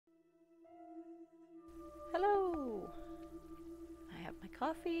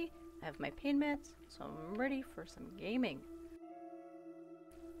coffee, I have my pain meds, so I'm ready for some gaming.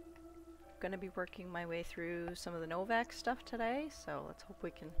 Gonna be working my way through some of the Novak stuff today, so let's hope we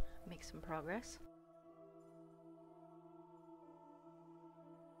can make some progress.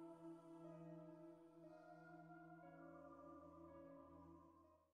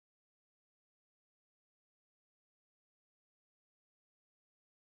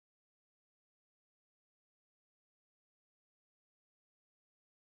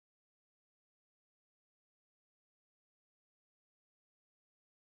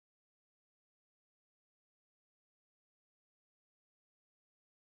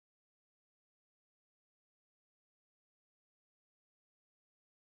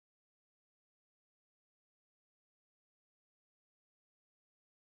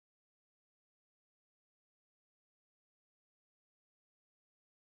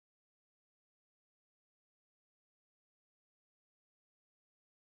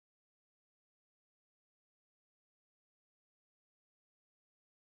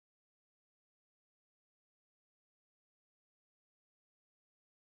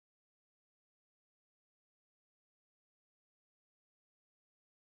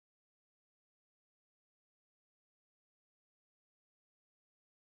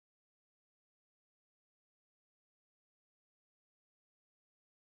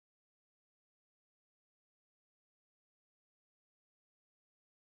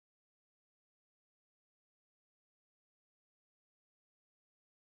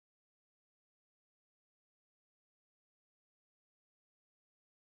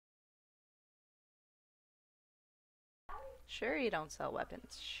 Sure you don't sell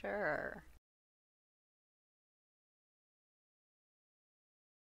weapons, sure.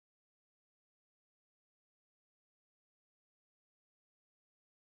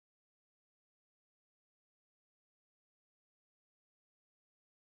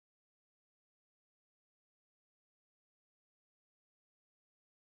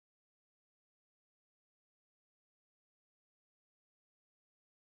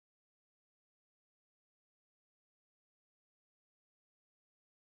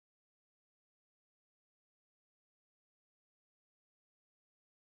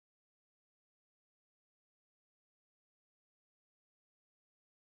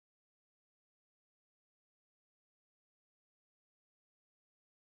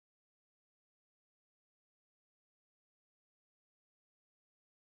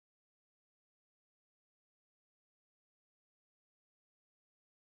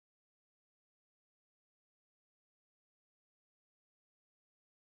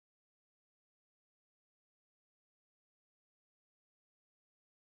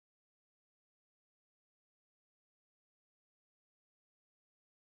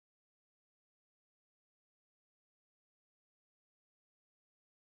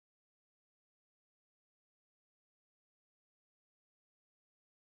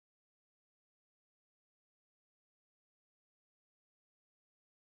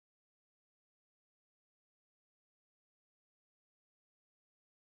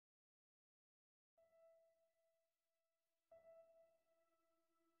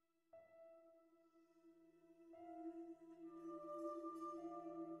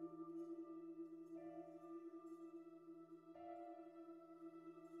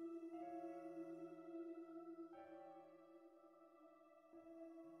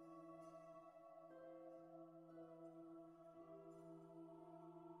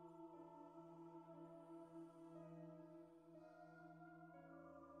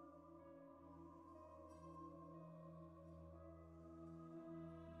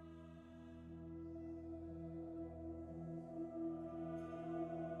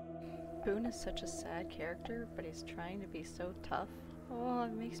 Boone is such a sad character, but he's trying to be so tough. Oh,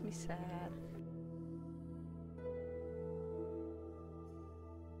 it makes me sad.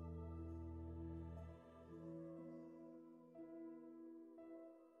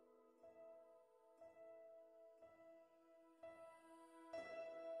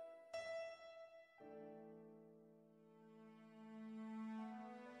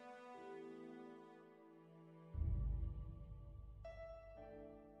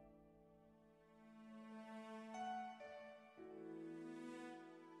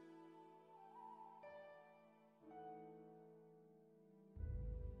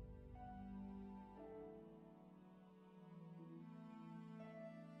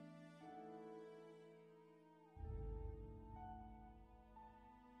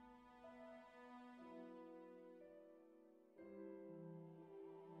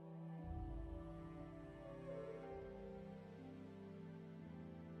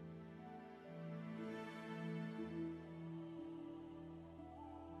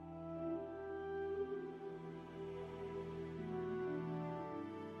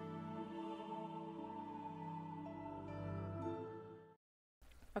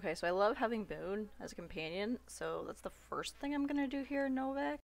 Okay, so I love having Boone as a companion, so that's the first thing I'm gonna do here in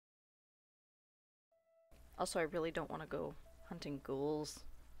Novak. Also, I really don't want to go hunting ghouls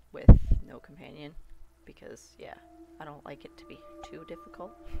with no companion, because, yeah, I don't like it to be too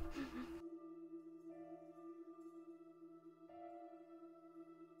difficult.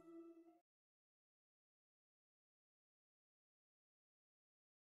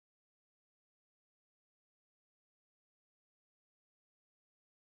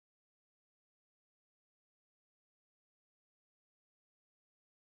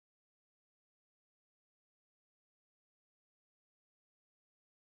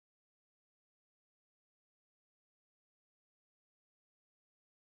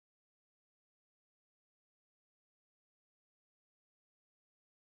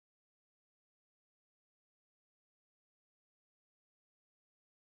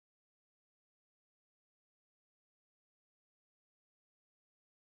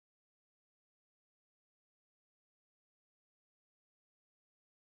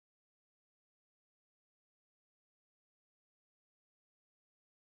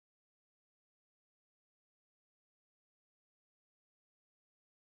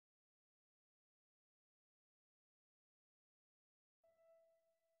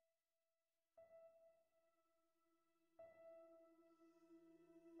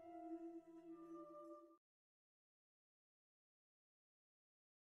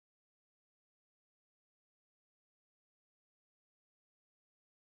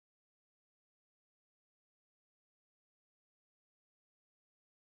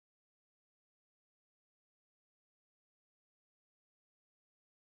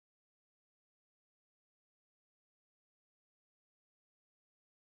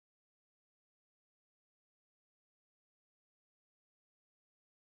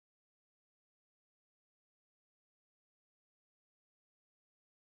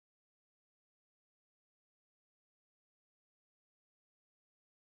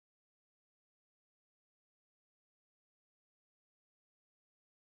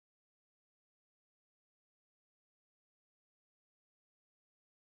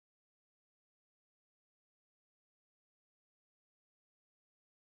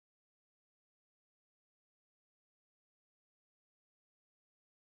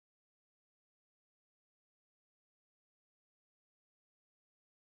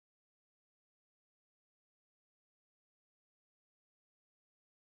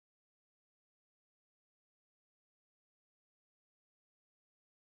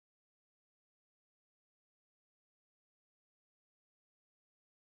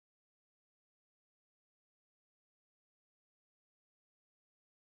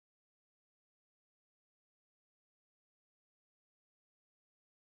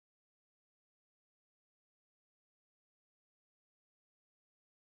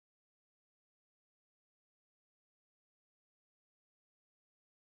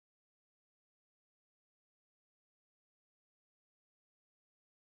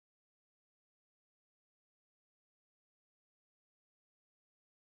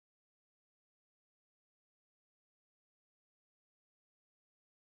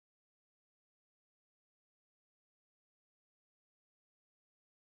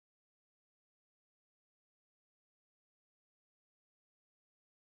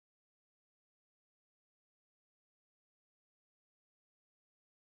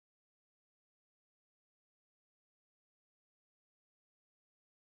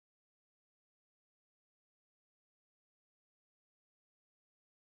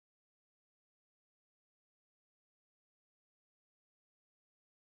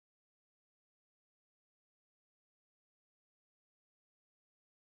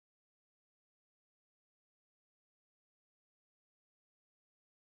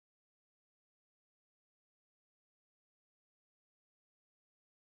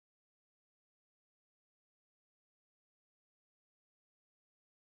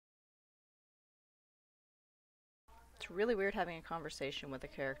 It's really weird having a conversation with a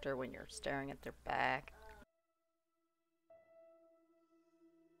character when you're staring at their back.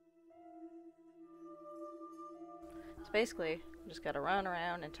 So basically, we just gotta run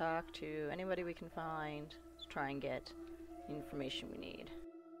around and talk to anybody we can find to try and get the information we need.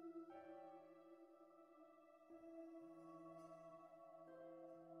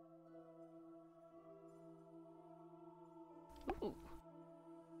 Ooh.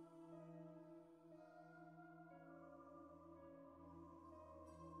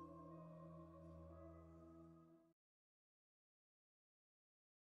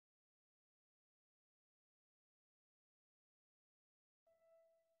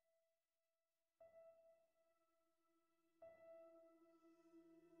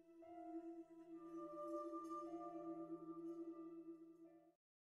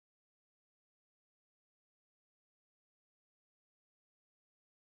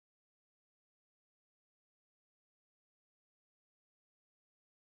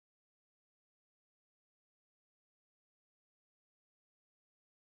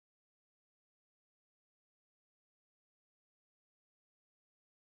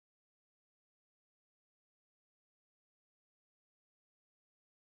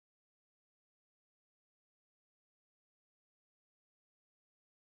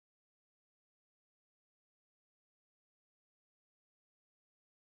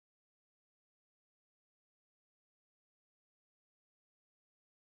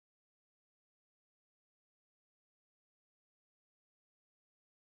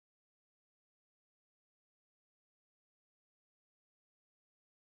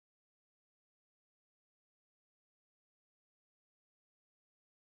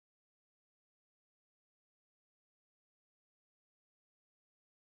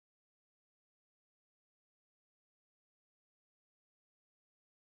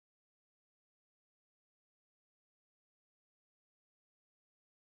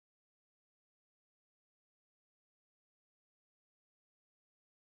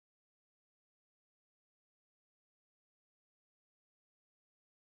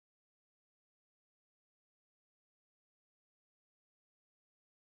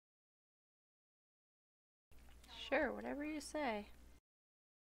 Sure, whatever you say.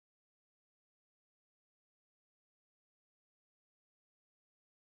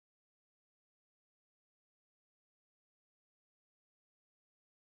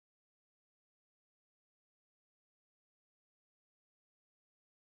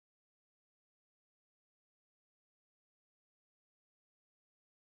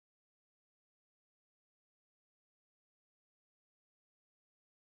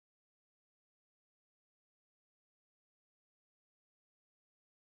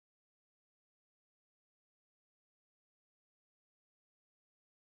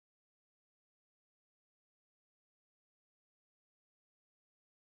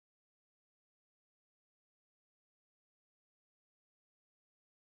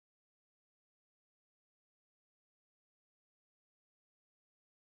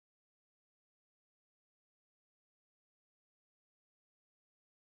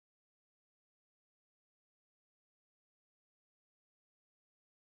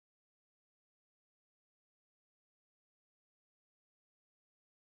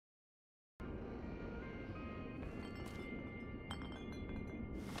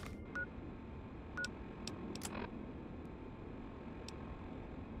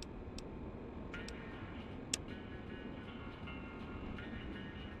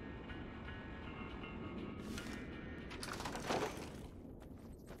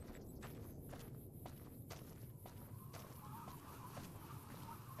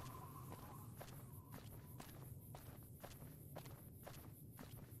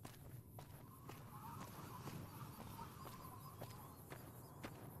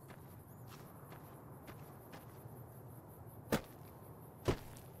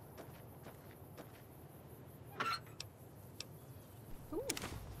 Ooh.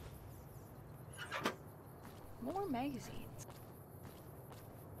 More magazines.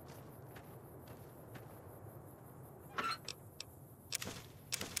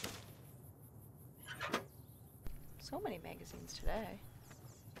 So many magazines today.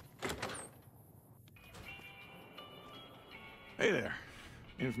 Hey there.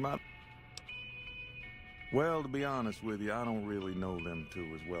 It's my... Well, to be honest with you, I don't really know them two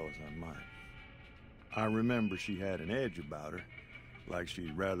as well as I might. I remember she had an edge about her, like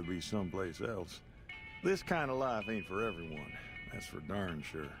she'd rather be someplace else. This kind of life ain't for everyone, that's for darn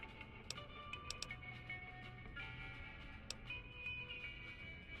sure.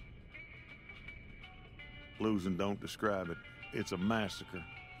 Losing don't describe it. It's a massacre.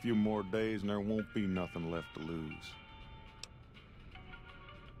 A few more days and there won't be nothing left to lose.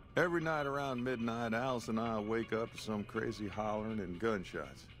 Every night around midnight, Alice and I wake up to some crazy hollering and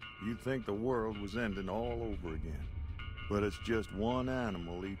gunshots. You'd think the world was ending all over again. But it's just one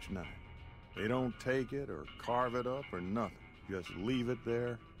animal each night. They don't take it or carve it up or nothing. Just leave it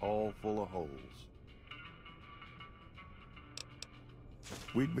there, all full of holes.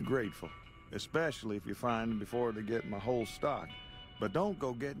 We'd be grateful, especially if you find them before they get my whole stock. But don't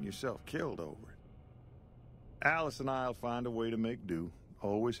go getting yourself killed over it. Alice and I'll find a way to make do.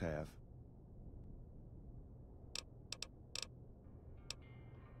 Always have.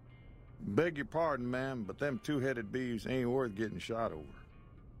 Beg your pardon, ma'am, but them two-headed beeves ain't worth getting shot over.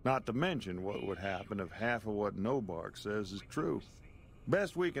 Not to mention what would happen if half of what Nobark says is true.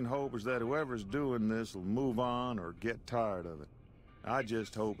 Best we can hope is that whoever's doing this will move on or get tired of it. I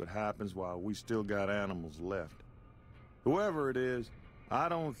just hope it happens while we still got animals left. Whoever it is, I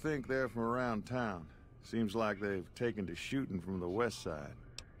don't think they're from around town. Seems like they've taken to shooting from the west side.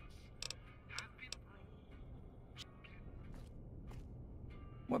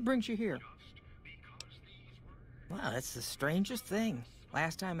 What brings you here? Well, it's the strangest thing.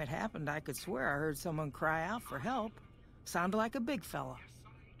 Last time it happened, I could swear I heard someone cry out for help. Sounded like a big fella.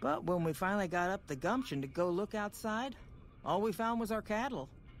 But when we finally got up the gumption to go look outside, all we found was our cattle.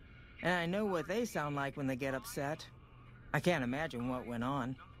 And I know what they sound like when they get upset. I can't imagine what went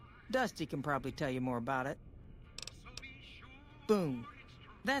on. Dusty can probably tell you more about it. Boone.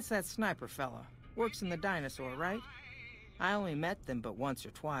 That's that sniper fella. Works in the dinosaur, right? I only met them but once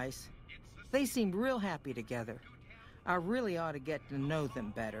or twice. They seemed real happy together. I really ought to get to know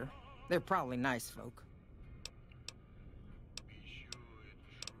them better. They're probably nice folk.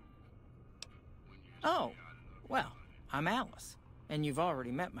 Oh, well, I'm Alice. And you've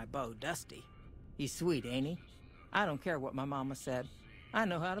already met my beau, Dusty. He's sweet, ain't he? I don't care what my mama said. I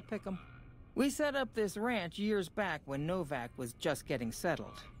know how to pick 'em. We set up this ranch years back when Novak was just getting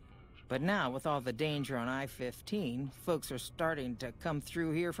settled. But now, with all the danger on I-15, folks are starting to come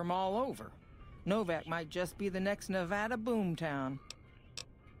through here from all over. Novak might just be the next Nevada boomtown.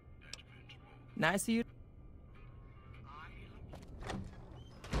 Nice of you.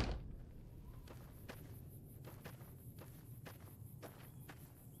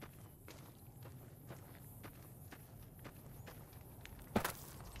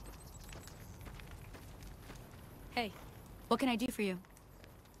 What can I do for you?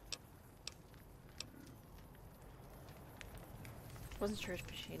 Wasn't sure if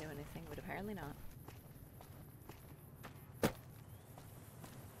she knew anything, but apparently not.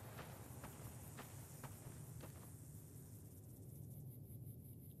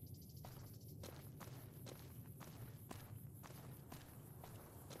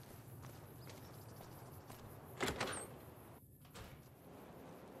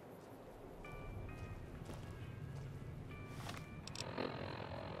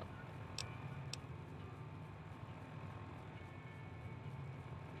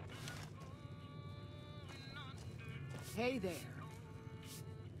 Hey there.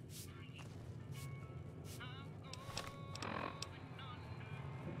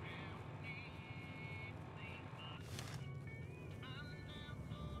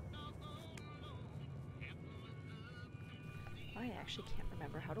 I actually can't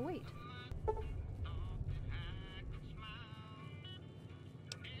remember how to wait.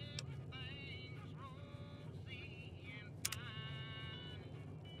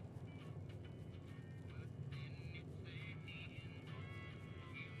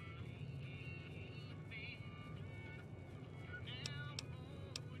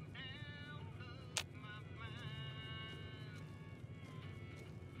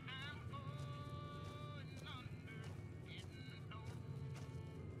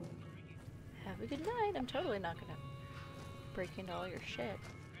 Have a good night. I'm totally not gonna break into all your shit.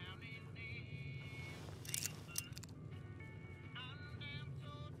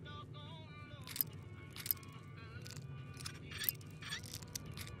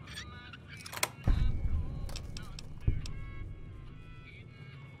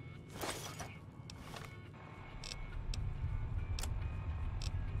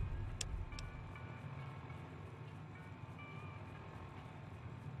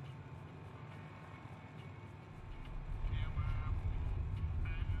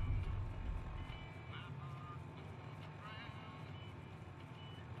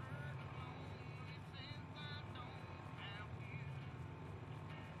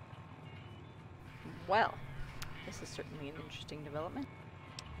 Well, this is certainly an interesting development.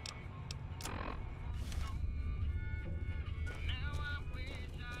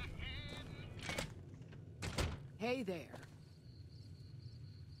 Hey there.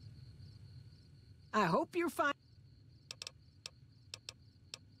 I hope you're fine.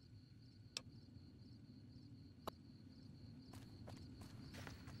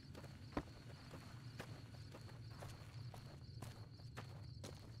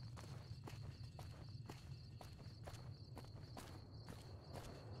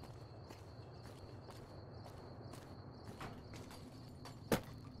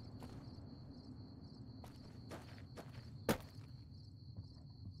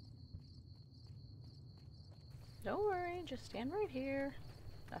 Don't worry, just stand right here.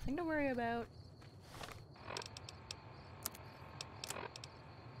 Nothing to worry about.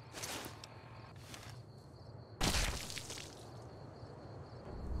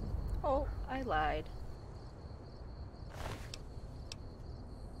 Oh, I lied.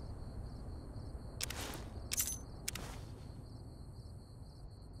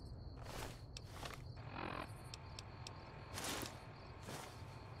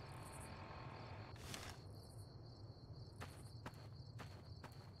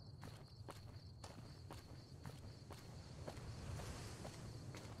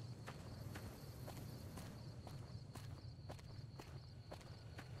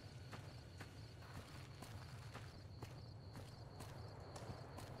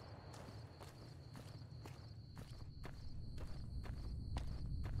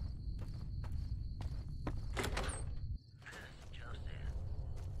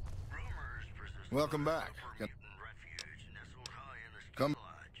 Welcome back. Come.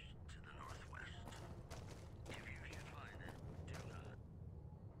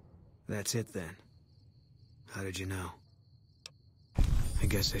 That's it then. How did you know? I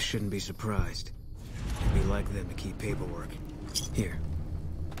guess I shouldn't be surprised. It'd be like them to keep paperwork. Here.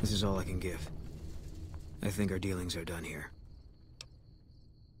 This is all I can give. I think our dealings are done here.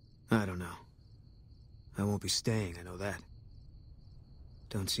 I don't know. I won't be staying, I know that.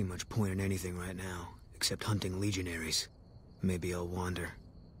 Don't see much point in anything right now, except hunting legionaries. Maybe I'll wander.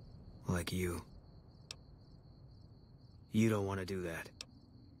 Like you. You don't want to do that.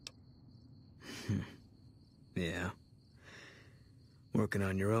 Yeah. Working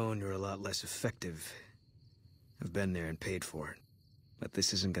on your own, you're a lot less effective. I've been there and paid for it. But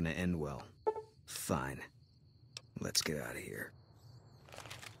this isn't gonna end well. Fine. Let's get out of here.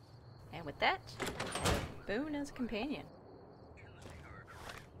 And with that, Boone as a companion.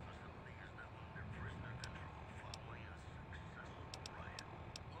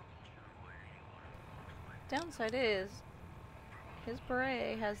 Downside is, his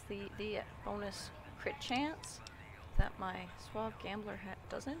beret has the bonus crit chance that my suave gambler hat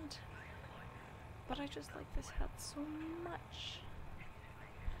doesn't. But I just like this hat so much.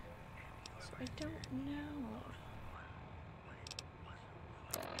 So I don't know.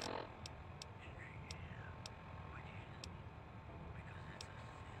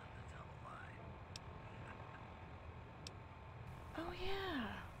 Oh yeah,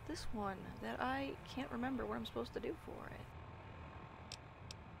 this one that I can't remember what I'm supposed to do for it.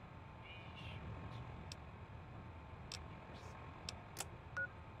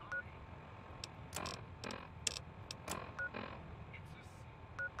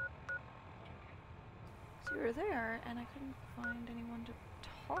 So we were there, and I couldn't find anyone to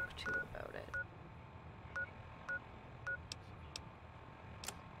talk to about it.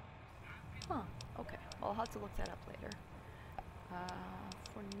 Huh, okay. Well, I'll have to look that up later.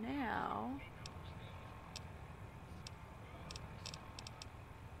 For now,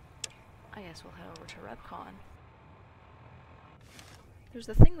 I guess we'll head over to RepConn. There's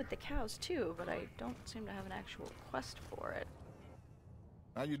the thing with the cows too, but I don't seem to have an actual quest for it.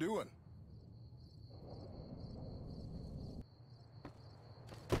 How you doing?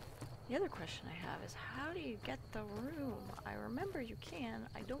 The other question I have is, how do you get the room? I remember you can,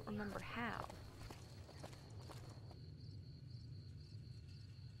 I don't remember how.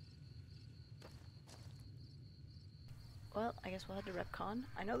 Well, I guess we'll head to RepConn.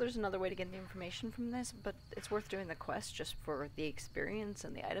 I know there's another way to get the information from this, but it's worth doing the quest just for the experience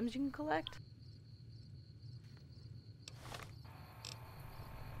and the items you can collect.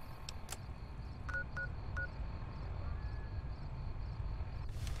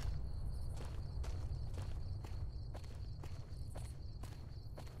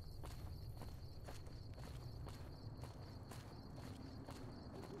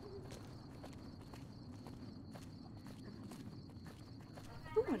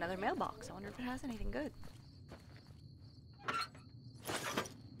 Ooh, another mailbox. I wonder if it has anything good.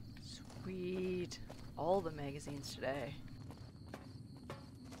 Sweet. All the magazines today.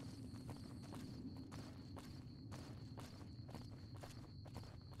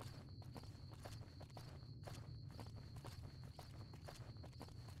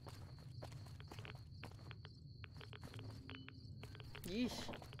 Yeesh.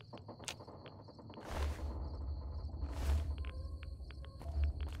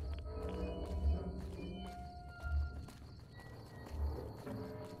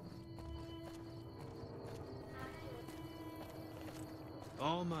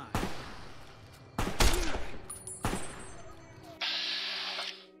 All mine.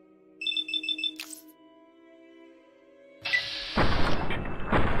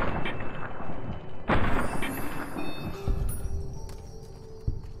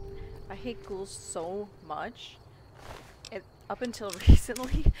 I hate ghouls so much. Up until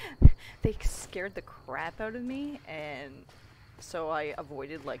recently, they scared the crap out of me, and so I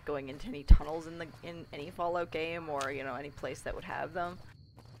avoided like going into any tunnels in any Fallout game, or you know, any place that would have them.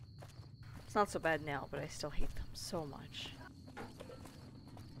 It's not so bad now, but I still hate them so much.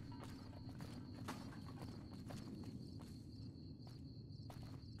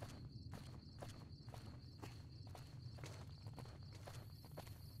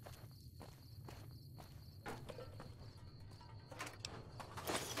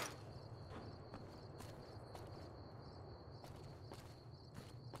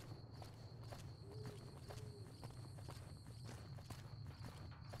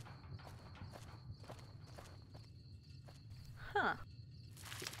 Huh.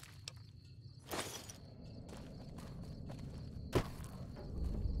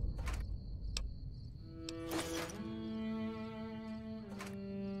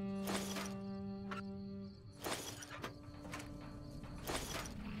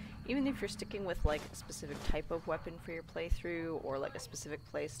 Even if you're sticking with like a specific type of weapon for your playthrough or like a specific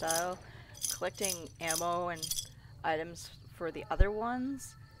playstyle, collecting ammo and items for the other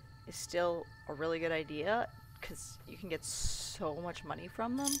ones is still a really good idea because you can get so much money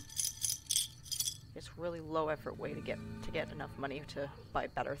from them. It's a really low effort way to get enough money to buy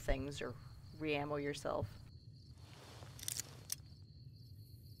better things or re-ammo yourself.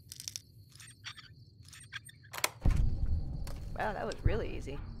 Wow, that was really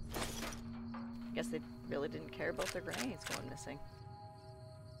easy. Guess they really didn't care about their grenades going missing.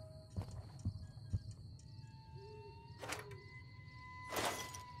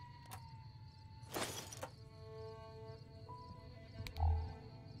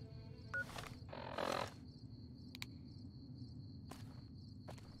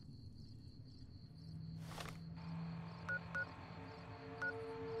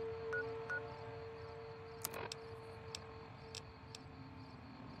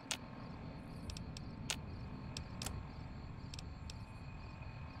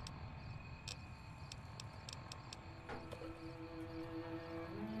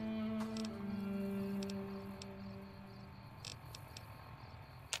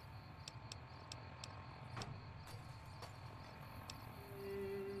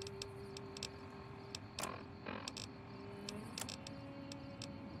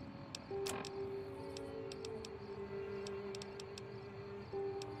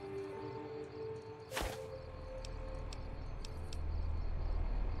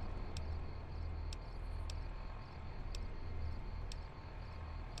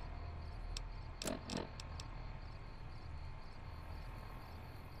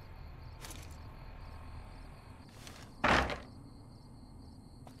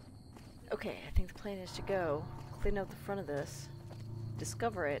 Okay, I think the plan is to go, clean out the front of this,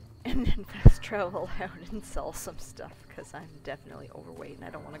 discover it, and then fast travel out and sell some stuff, because I'm definitely overweight and I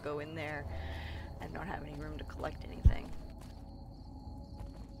don't want to go in there and not have any room to collect anything.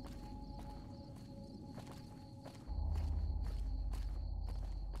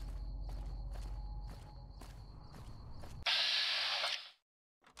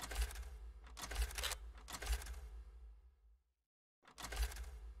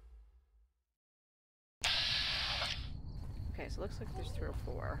 Okay, so it looks like there's 3 or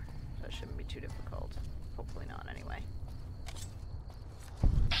 4, so it shouldn't be too difficult. Hopefully not, anyway.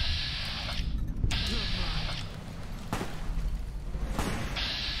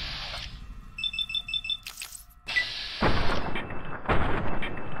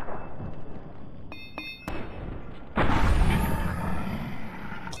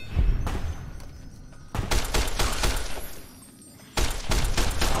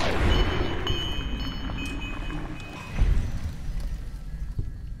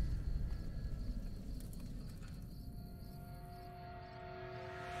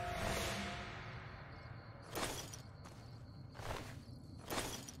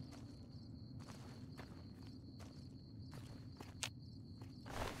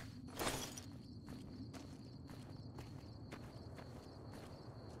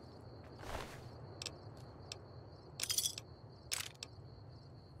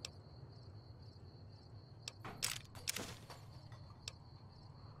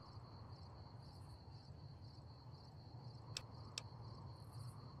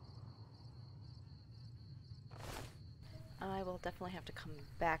 I will definitely have to come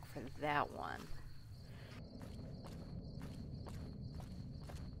back for that one.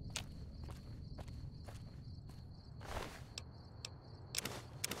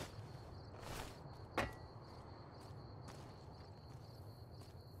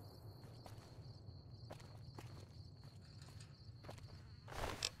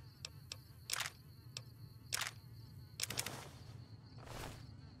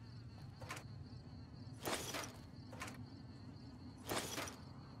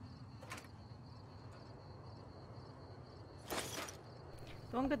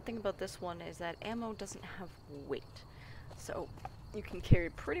 The one good thing about this one is that ammo doesn't have weight, so you can carry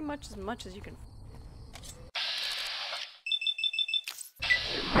pretty much as you can.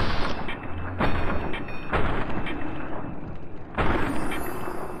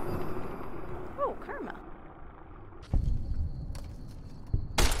 Oh, karma.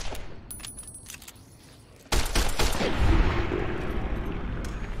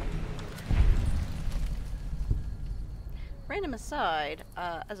 Random aside,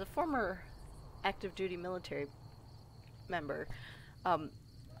 as a former active duty military member,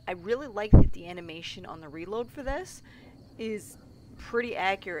 I really like that the animation on the reload for this is pretty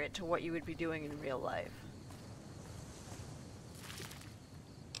accurate to what you would be doing in real life.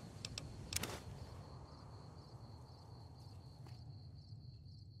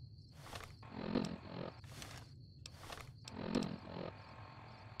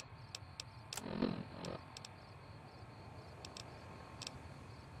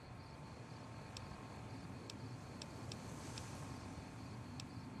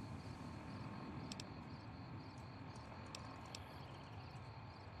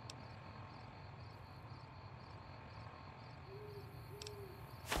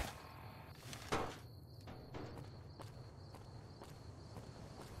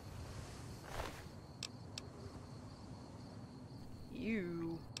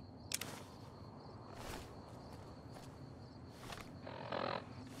 You.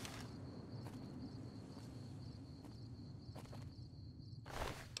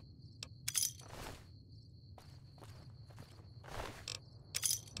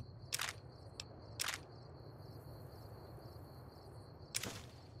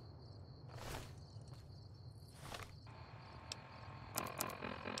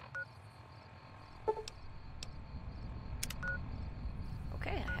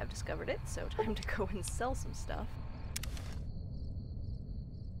 Okay, I have discovered it, so time to go and sell some stuff.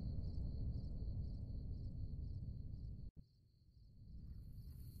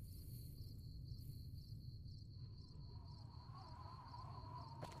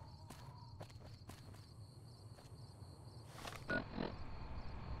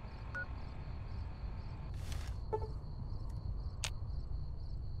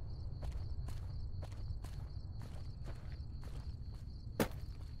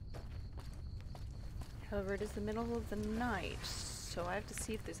 However, it is the middle of the night, so I have to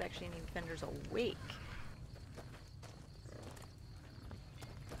see if there's actually any vendors awake.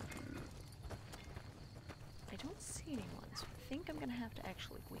 I don't see anyone, so I think I'm gonna have to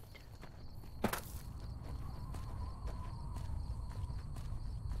actually wait.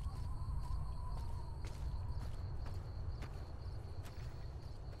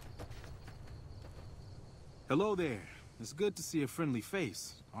 Hello there. It's good to see a friendly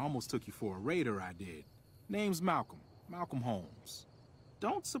face. I almost took you for a raider, I did. Name's Malcolm. Malcolm Holmes.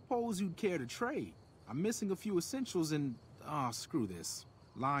 Don't suppose you'd care to trade. I'm missing a few essentials and... screw this.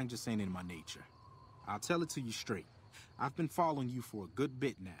 Lying just ain't in my nature. I'll tell it to you straight. I've been following you for a good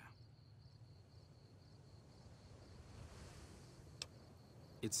bit now.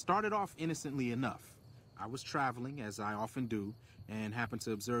 It started off innocently enough. I was traveling, as I often do, and happened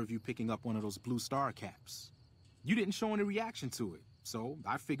to observe you picking up one of those blue star caps. You didn't show any reaction to it, so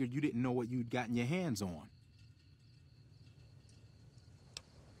I figured you didn't know what you'd gotten your hands on.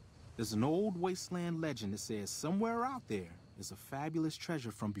 There's an old wasteland legend that says somewhere out there is a fabulous treasure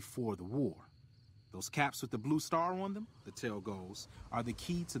from before the war. Those caps with the blue star on them, the tale goes, are the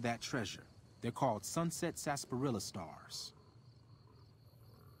key to that treasure. They're called sunset sarsaparilla stars.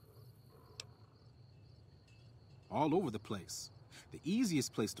 All over the place. The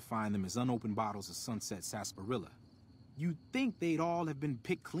easiest place to find them is unopened bottles of sunset sarsaparilla. You'd think they'd all have been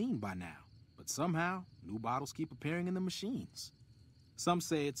picked clean by now, but somehow, new bottles keep appearing in the machines. Some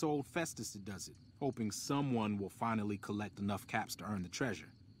say it's old Festus that does it, hoping someone will finally collect enough caps to earn the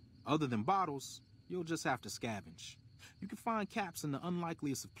treasure. Other than bottles, you'll just have to scavenge. You can find caps in the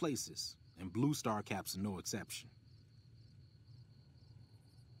unlikeliest of places, and blue star caps are no exception.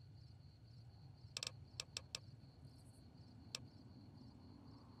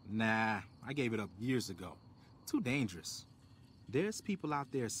 Nah, I gave it up years ago. Too dangerous. There's people out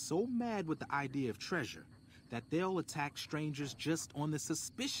there so mad with the idea of treasure that they'll attack strangers just on the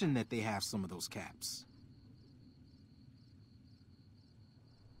suspicion that they have some of those caps.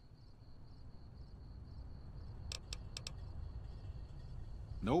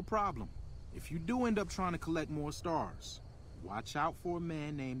 No problem. If you do end up trying to collect more stars, watch out for a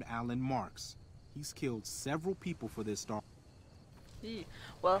man named Alan Marks. He's killed several people for this star.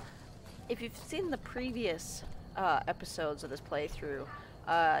 Well, if you've seen the previous episodes of this playthrough,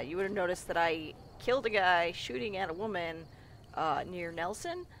 you would have noticed that I killed a guy shooting at a woman near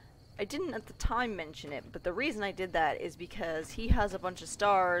Nelson. I didn't at the time mention it, but the reason I did that is because he has a bunch of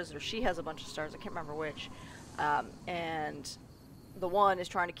stars, or she has a bunch of stars, I can't remember which, and the one is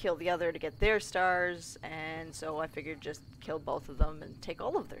trying to kill the other to get their stars, and so I figured just kill both of them and take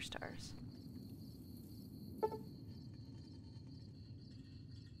all of their stars.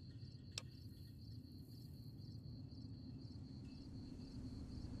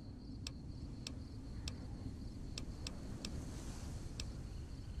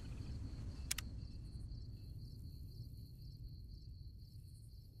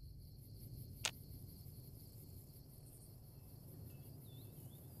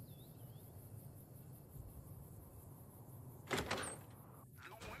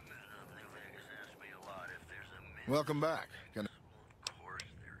 Welcome back. Of course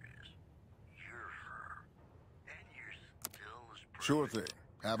there is. You're her. And you're still as perfect Sure thing.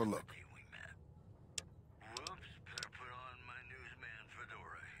 Have a look. as the day we met. Whoops, better put on my newsman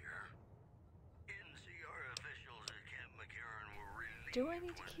fedora here. NCR officials at Camp McCarran were relieved Do I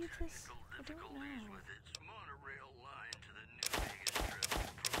need to keep when this? technical I don't difficulties know. with its monorail line to the New Vegas Strip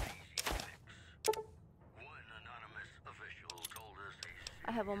proved easy to fix. One anonymous official told us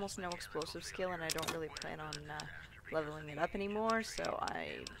I have almost no explosive skill, and I don't really plan on leveling it up anymore, so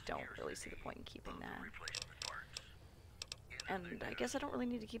I don't really see the point in keeping that. And I guess I don't really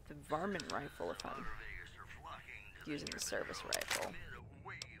need to keep the varmint rifle if I'm using the service rifle. a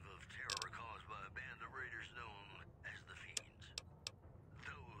wave of terror caused by a band of raiders known as the Fiends.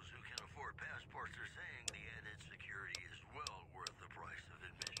 Those who can afford passports are saying the added security is well worth the price of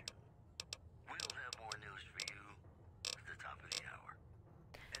admission. We'll have more news for you at the top of the hour.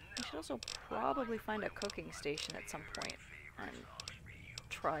 I should also probably find a cooking station at some point and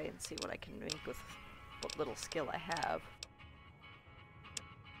try and see what I can make with what little skill I have.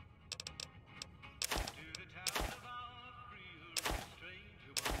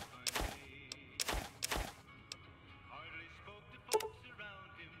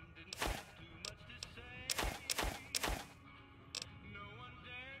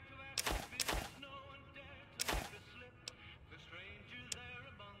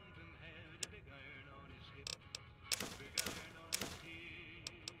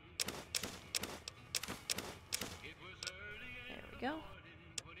 Go.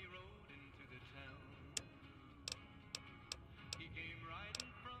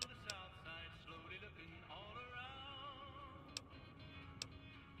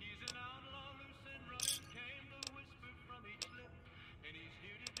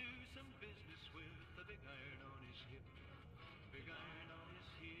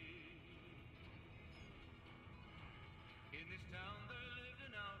 In this town there lived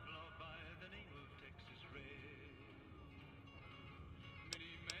an outlaw by the name of Texas Red.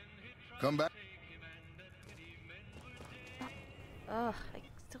 Come back. Ugh, I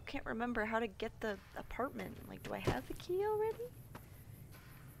still can't remember how to get the apartment. Like, do I have the key already?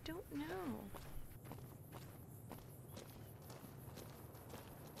 Don't know.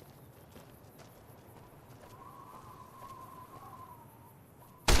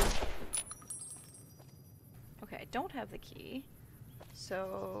 Okay, I don't have the key,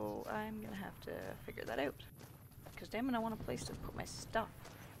 so I'm gonna have to figure that out. Because damn it, I want a place to put my stuff.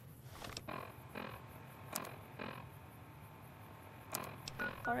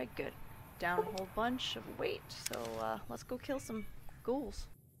 Alright, good. Down a whole bunch of weight, so let's go kill some ghouls.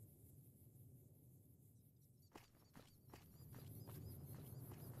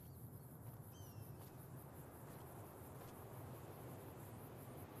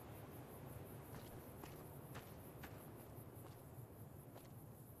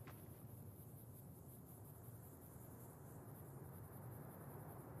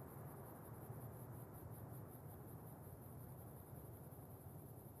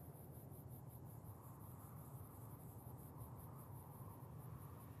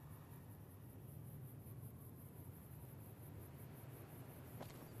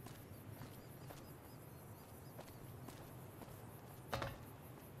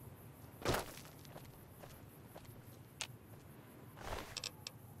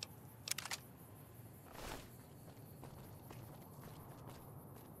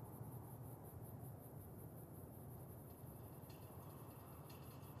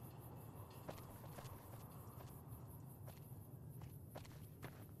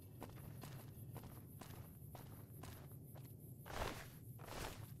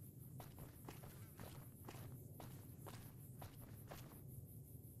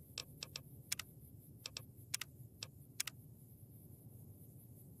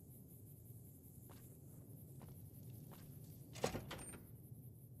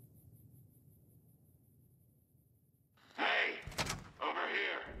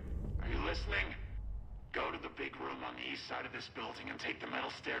 Listening? Go to the big room on the east side of this building and take the metal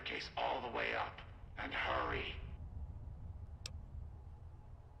staircase all the way up. And hurry.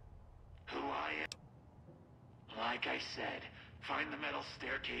 Who I am? Like I said, find the metal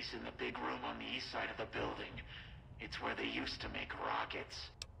staircase in the big room on the east side of the building. It's where they used to make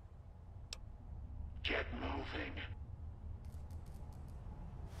rockets. Get moving.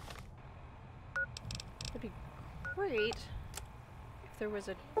 That'd be great if there was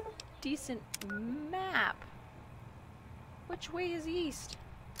a decent map. Which way is east?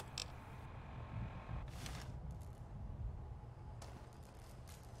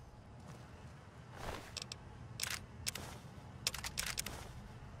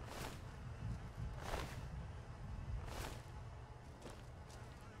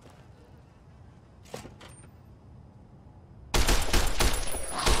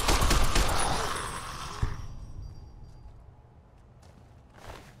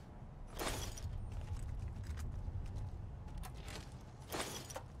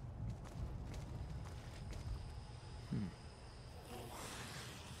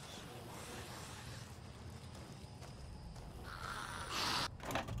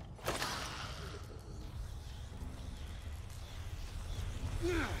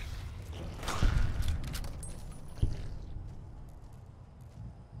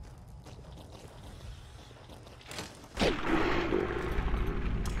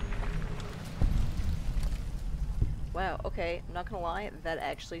 Wow, okay, I'm not gonna lie, that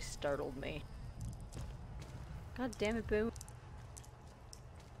actually startled me. God damn it, Boone.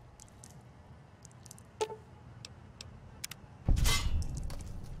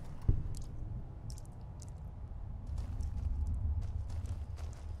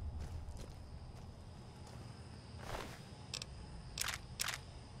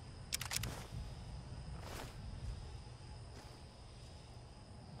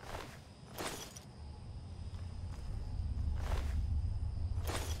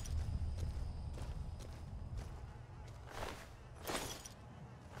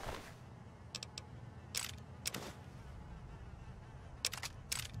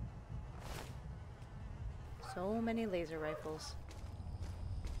 So many laser rifles.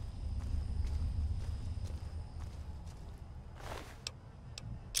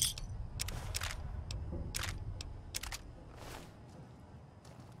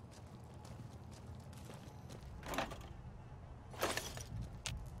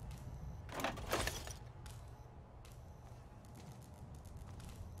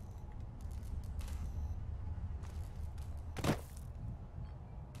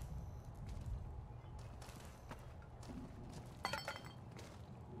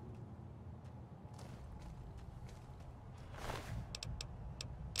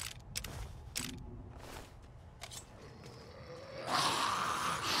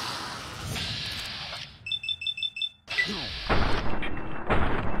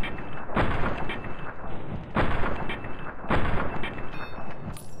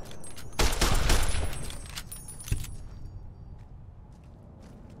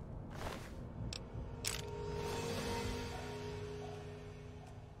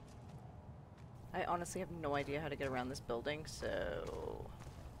 I honestly have no idea how to get around this building, so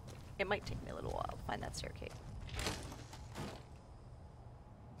it might take me a little while to find that staircase.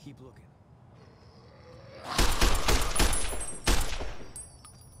 Keep looking.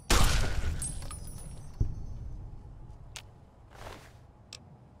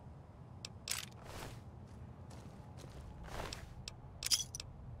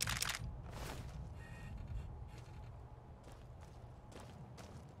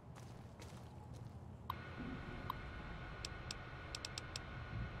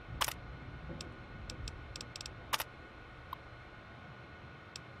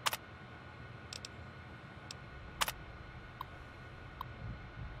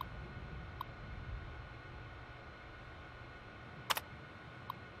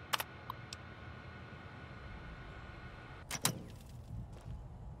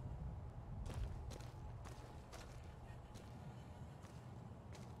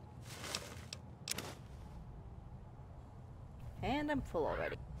 And I'm full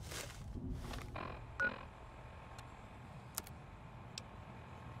already.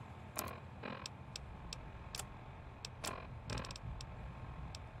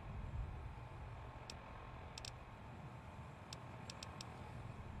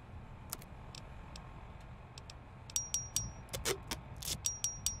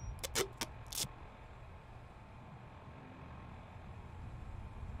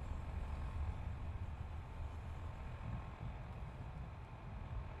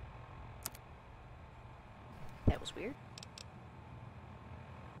 That was weird.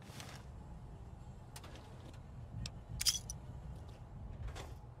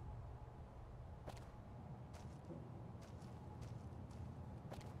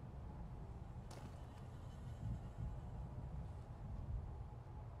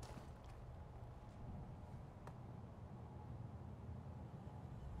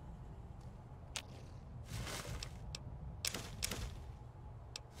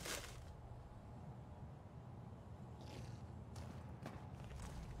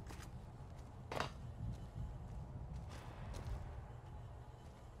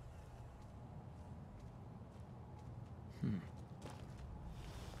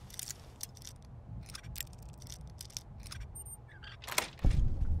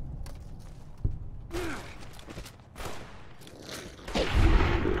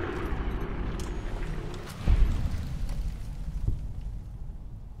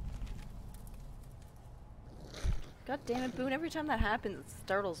 God damn it, Boone, every time that happens, it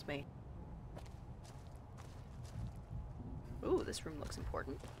startles me. Ooh, this room looks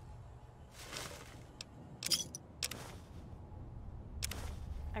important.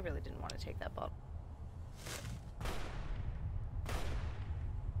 I really didn't want to take that bottle.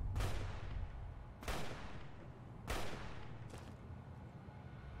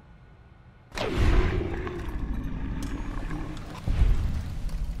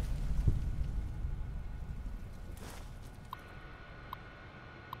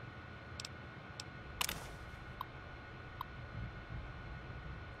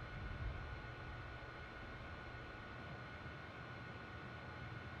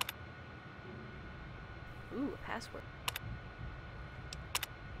 Ooh, a password.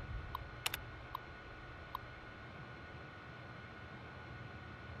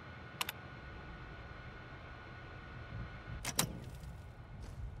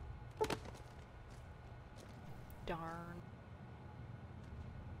 Darn.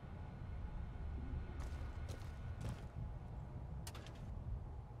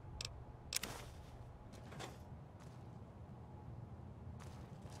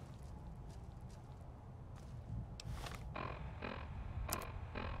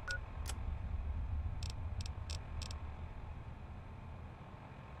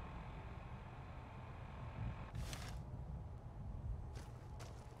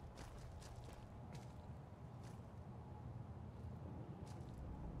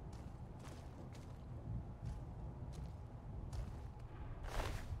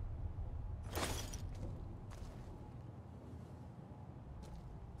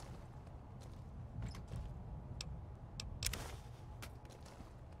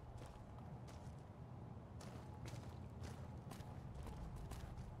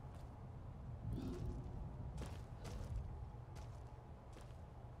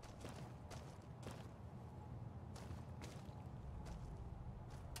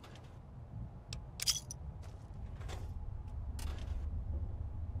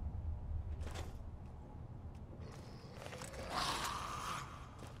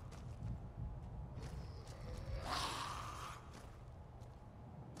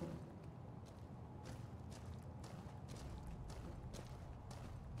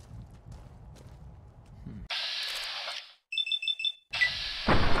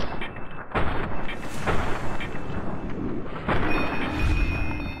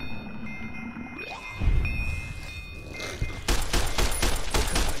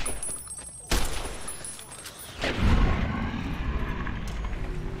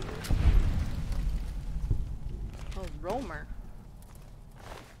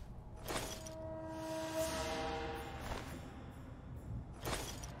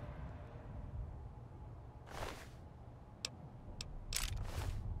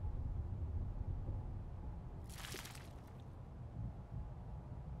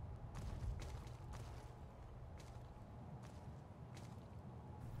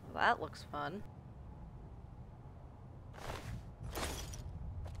 that looks fun.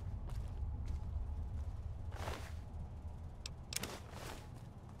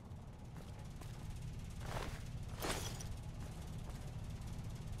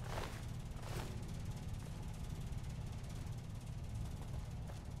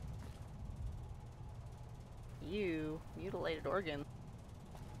 You mutilated organ.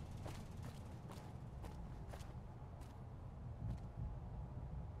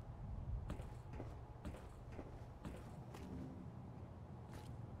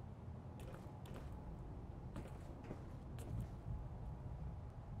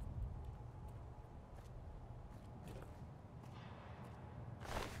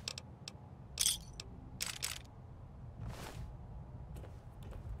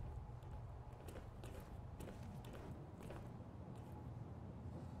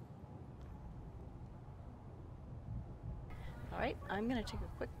 Alright, I'm gonna take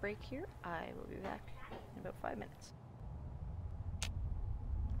a quick break here. I will be back in about 5 minutes.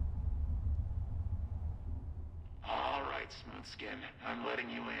 Alright, Smoothskin. I'm letting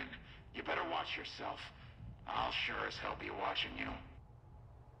you in. You better watch yourself. I'll sure as hell be watching you.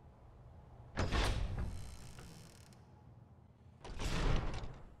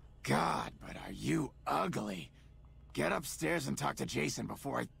 God, but are you ugly. Get upstairs and talk to Jason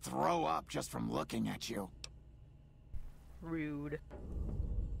before I throw up just from looking at you. Rude.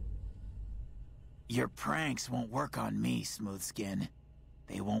 Your pranks won't work on me, Smoothskin.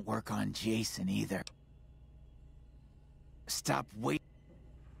 They won't work on Jason either. Stop waiting.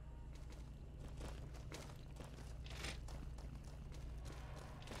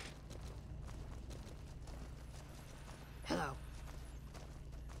 Hello.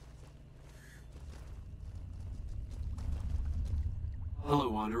 Hello,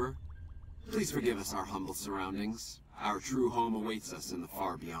 Wanderer. Please forgive us our humble surroundings. Our true home awaits us in the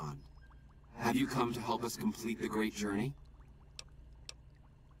far beyond. Have you come to help us complete the great journey?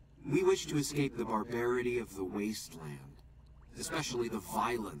 We wish to escape the barbarity of the wasteland, especially the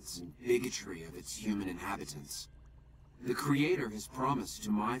violence and bigotry of its human inhabitants. The Creator has promised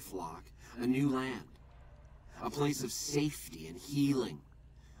to my flock a new land, a place of safety and healing,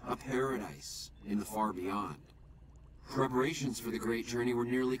 a paradise in the far beyond. Preparations for the great journey were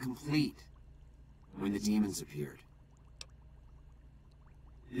nearly complete when the demons appeared.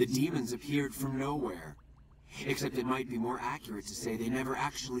 The demons appeared from nowhere, except it might be more accurate to say they never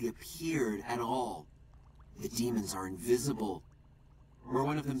actually appeared at all. The demons are invisible. Where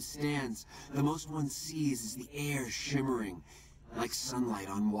one of them stands, the most one sees is the air shimmering like sunlight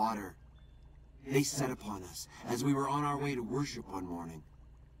on water. They set upon us as we were on our way to worship one morning.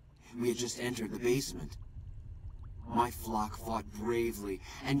 We had just entered the basement. My flock fought bravely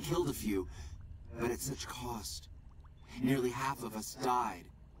and killed a few, but at such cost. Nearly half of us died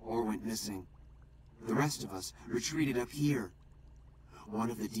or went missing. The rest of us retreated up here.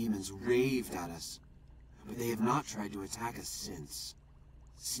 One of the demons raved at us, but they have not tried to attack us since.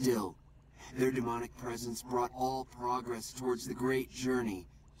 Still, their demonic presence brought all progress towards the great journey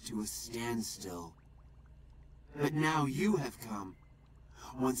to a standstill. But now you have come.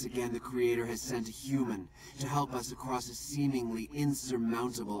 Once again, the Creator has sent a human to help us across a seemingly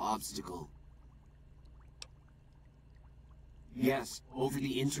insurmountable obstacle. Yes, over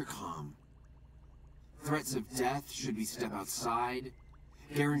the intercom. Threats of death should we step outside.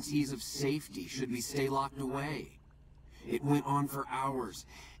 Guarantees of safety should we stay locked away. It went on for hours,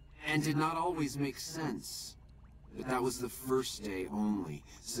 and did not always make sense. But that was the first day only.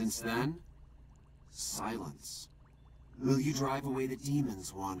 Since then, silence. Will you drive away the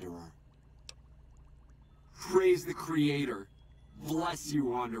demons, Wanderer? Praise the Creator. Bless you,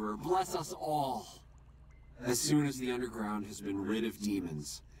 Wanderer. Bless us all. As soon as the underground has been rid of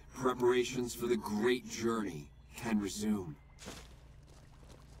demons, preparations for the great journey can resume.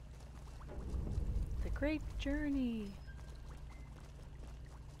 The great journey.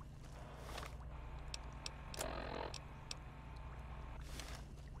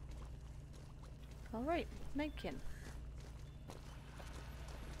 Alright, Megkin.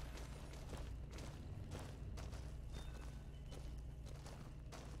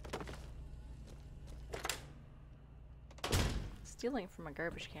 Stealing from a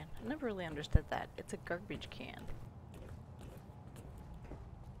garbage can. I never really understood that. It's a garbage can.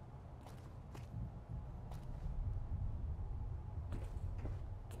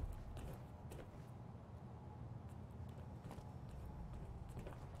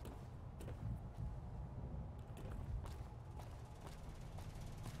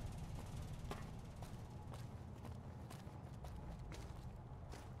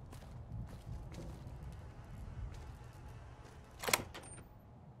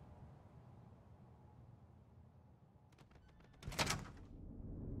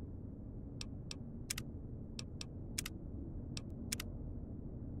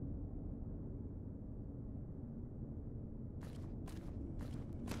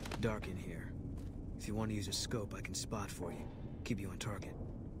 dark in here. If you want to use a scope, I can spot for you. Keep you on target.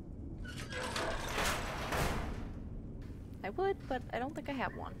 I would, but I don't think I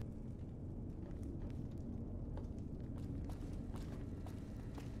have one.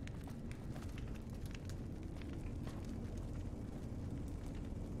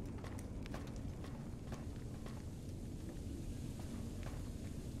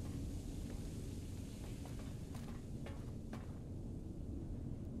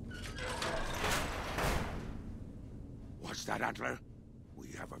 What's that, Antler? We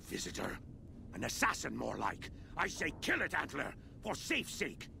have a visitor. An assassin, more like. I say kill it, Antler, for safe's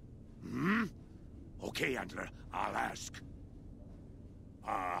sake. Hmm? Okay, Antler, I'll ask.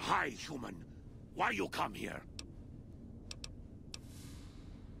 Hi, human. Why you come here?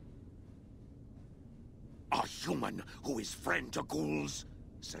 A human who is friend to ghouls?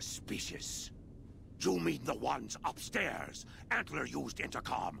 Suspicious. You mean the ones upstairs? Antler used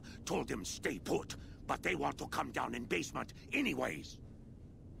intercom, told them stay put, but they want to come down in basement anyways.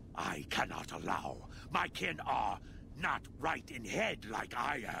 I cannot allow. My kin are not right in head like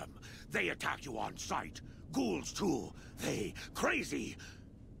I am. They attack you on sight. Ghouls too. They crazy.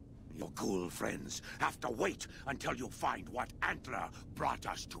 Your ghoul friends have to wait until you find what Antler brought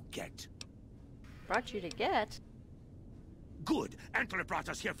us to get. Brought you to get? Good. Antler brought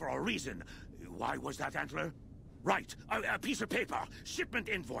us here for a reason. Why was that, Antler? Right. A piece of paper. Shipment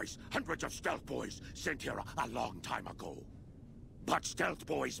invoice. Hundreds of stealth boys sent here a long time ago. But stealth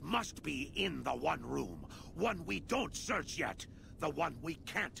boys must be in the one room. One we don't search yet. The one we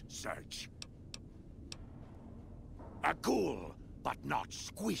can't search. A ghoul, but not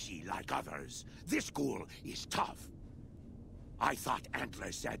squishy like others. This ghoul is tough. I thought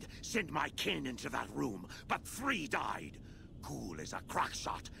Antler said, send my kin into that room, but 3 died. Ghoul is a crack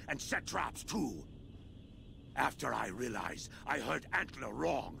shot and set traps too. After I realized I heard Antler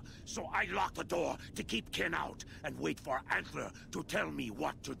wrong, so I locked the door to keep kin out and wait for Antler to tell me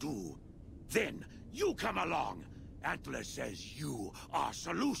what to do. Then you come along. Antler says you are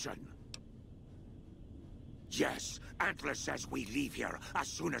solution. Yes, Antler says we leave here as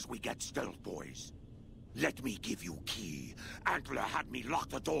soon as we get stealth boys. Let me give you key. Antler had me lock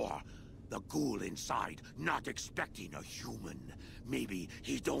the door. The ghoul inside not expecting a human. Maybe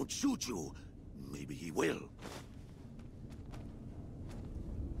he don't shoot you. Maybe he will.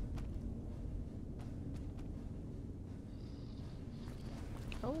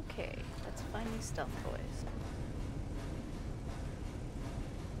 Okay, let's find these stealth boys.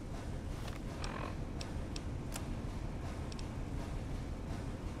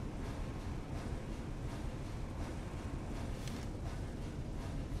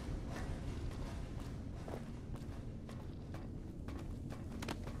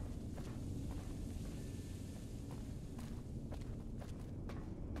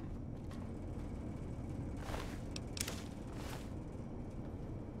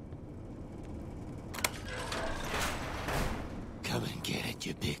 Come and get it,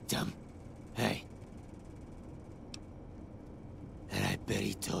 you big dumb. Hey. And I bet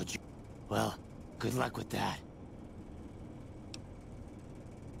he told you. Well, good luck with that.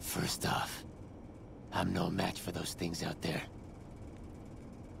 First off, I'm no match for those things out there.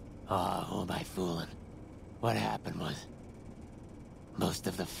 Oh, who am I fooling? What happened was... most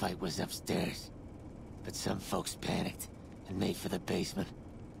of the fight was upstairs. But some folks panicked and made for the basement.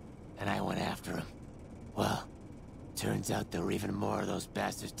 And I went after them. Well... turns out there were even more of those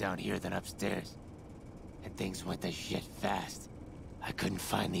bastards down here than upstairs. And things went to shit fast. I couldn't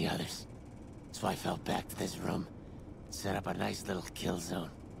find the others. So I fell back to this room and set up a nice little kill zone.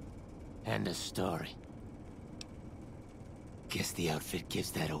 End of story. Guess the outfit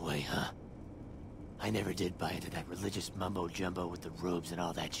gives that away, huh? I never did buy into that religious mumbo-jumbo with the robes and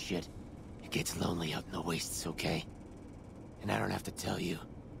all that shit. It gets lonely out in the wastes, okay? And I don't have to tell you.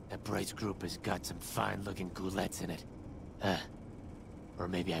 That Bright's group has got some fine-looking ghoulettes in it. Or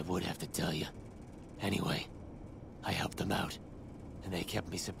maybe I would have to tell you. Anyway, I helped them out, and they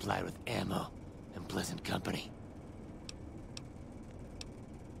kept me supplied with ammo and pleasant company.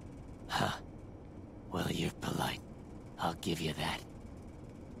 Huh. Well, you're polite. I'll give you that.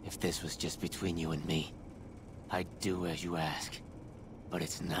 If this was just between you and me, I'd do as you ask. But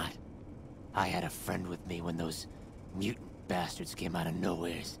it's not. I had a friend with me when those mutant bastards came out of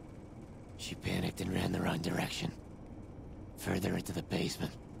nowheres. She panicked and ran the wrong direction. Further into the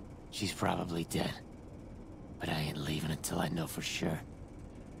basement. She's probably dead. But I ain't leaving until I know for sure.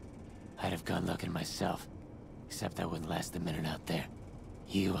 I'd have gone looking myself, except I wouldn't last a minute out there.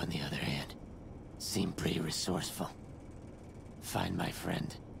 You, on the other hand, seem pretty resourceful. Find my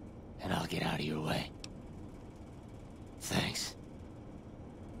friend, and I'll get out of your way. Thanks.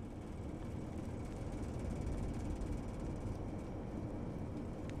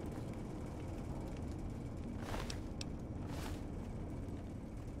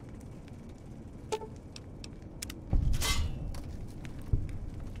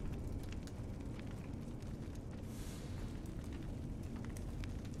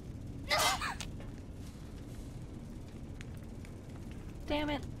 Damn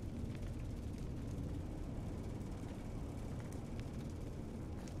it.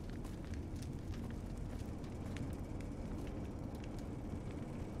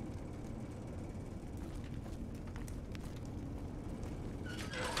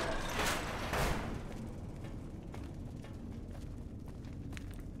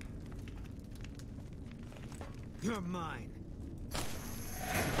 You're mine.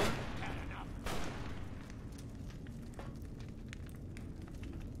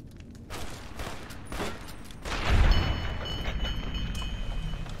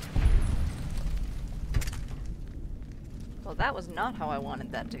 Well, that was not how I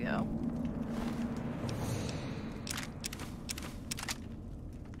wanted that to go.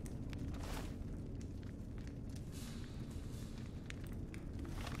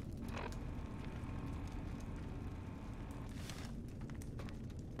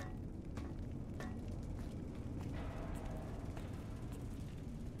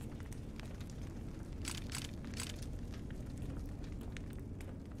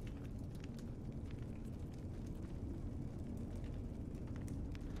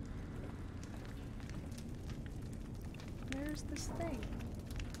 Where's this thing?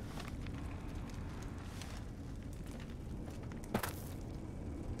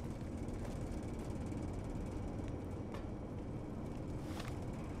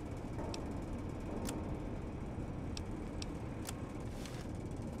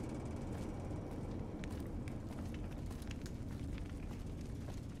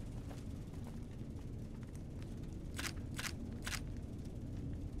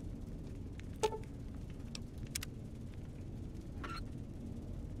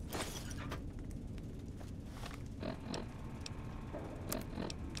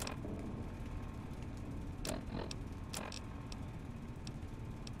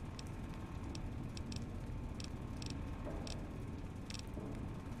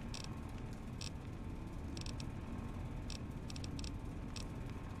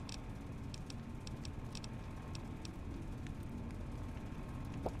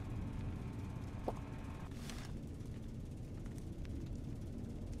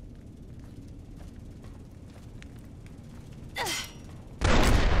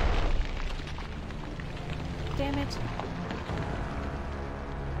 Damn it.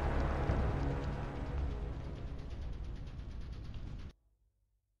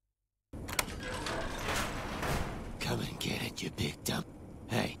 Come and get it, you big dump.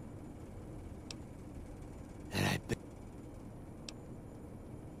 Hey. And I bet.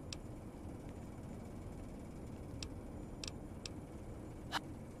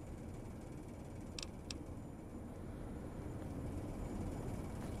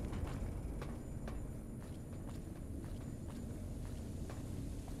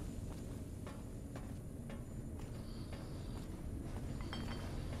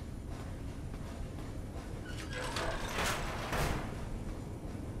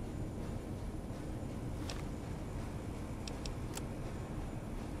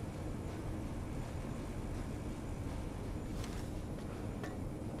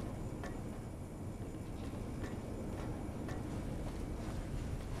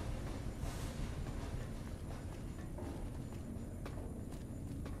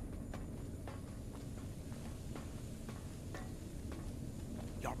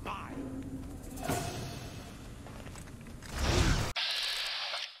 You're mine.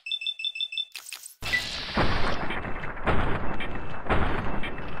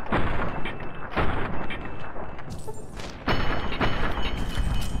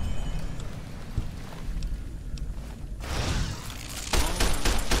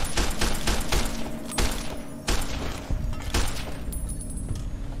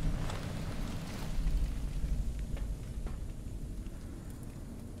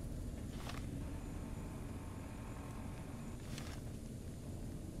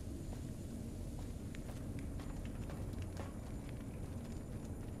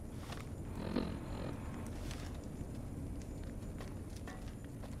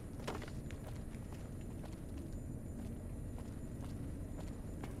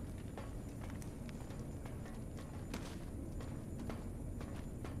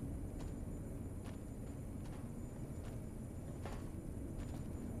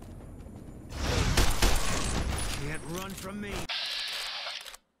 Can't run from me.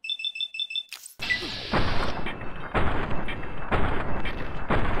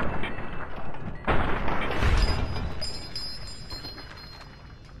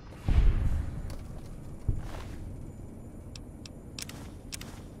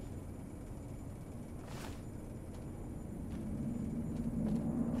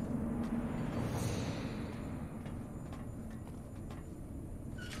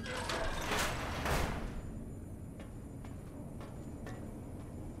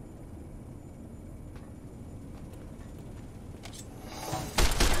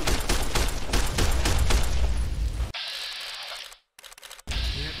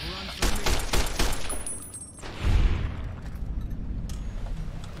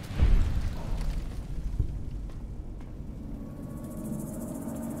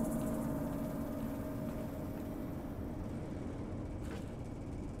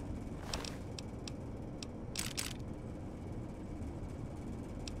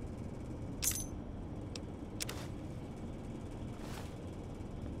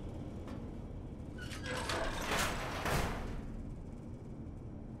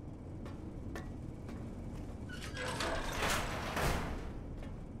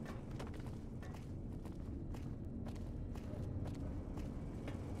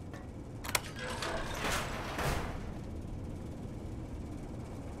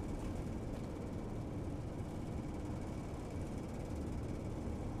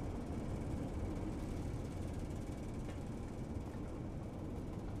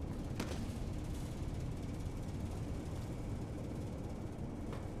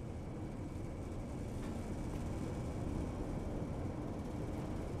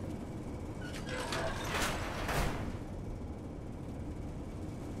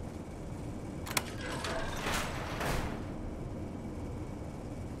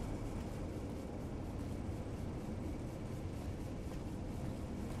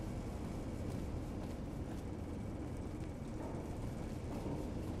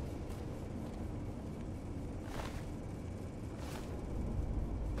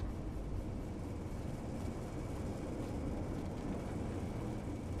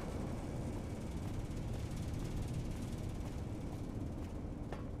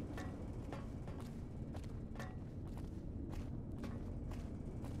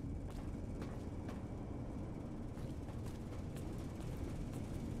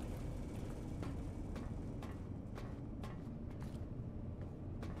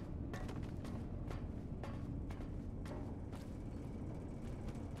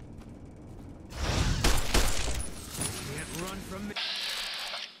 from me.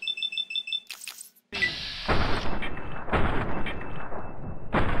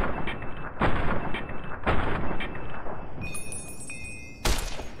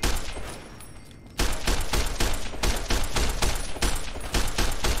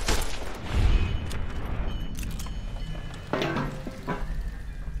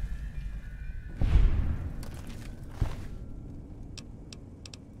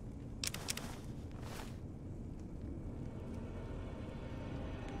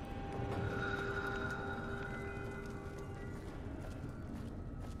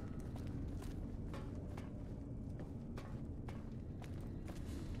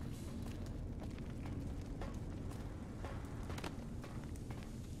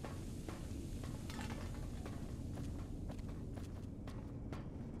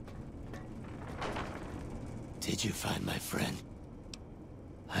 Did you find my friend?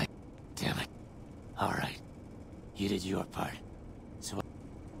 Damn it. Alright. You did your part. So...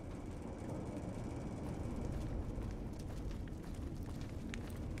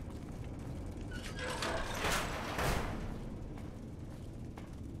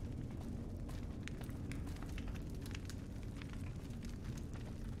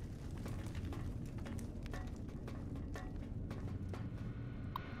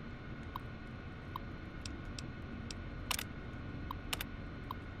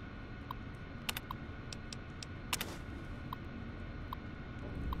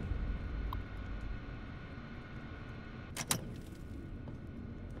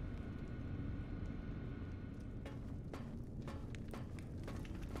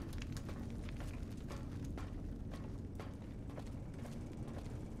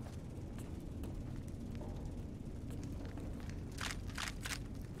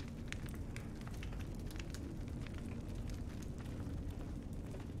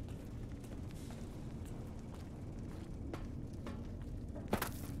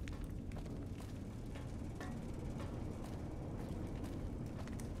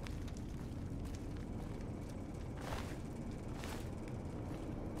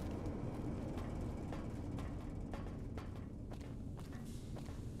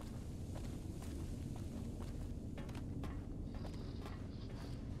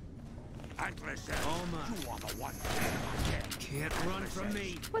 Antler said, Oh my. you are the one. Can't run from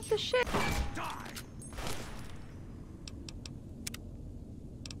me. What the shit? Die!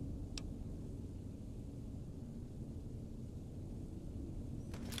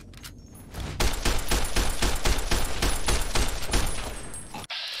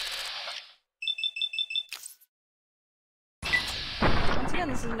 Once again,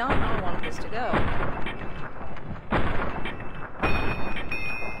 this is not how I wanted this to go.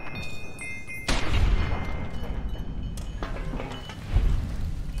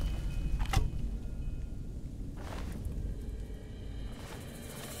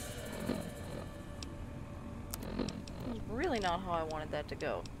 Really not how I wanted that to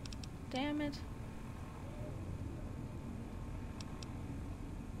go. Damn it.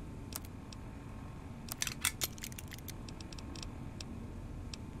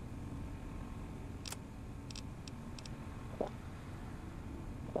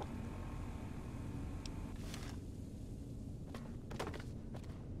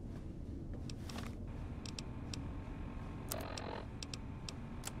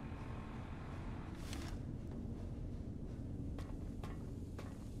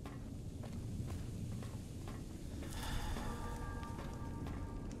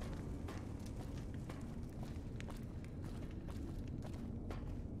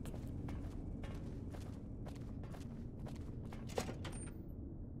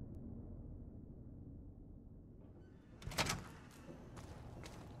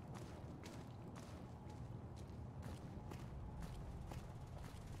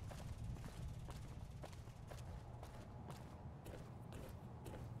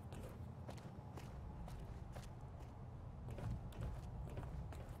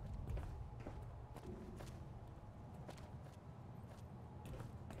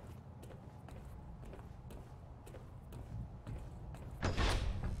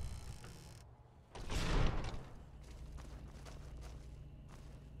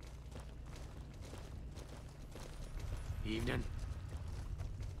 Evening.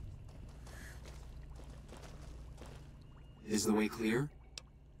 Is the way clear?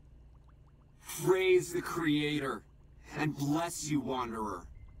 Praise the Creator, and bless you, Wanderer.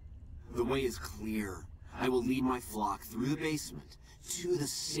 The way is clear. I will lead my flock through the basement to the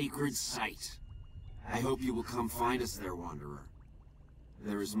sacred site. I hope you will come find us there, Wanderer.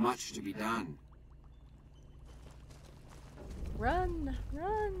 There is much to be done. Run!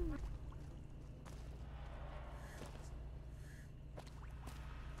 Run!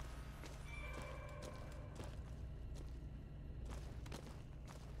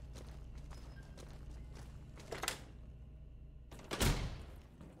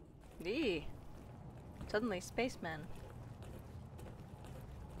 Eee. Suddenly, spaceman.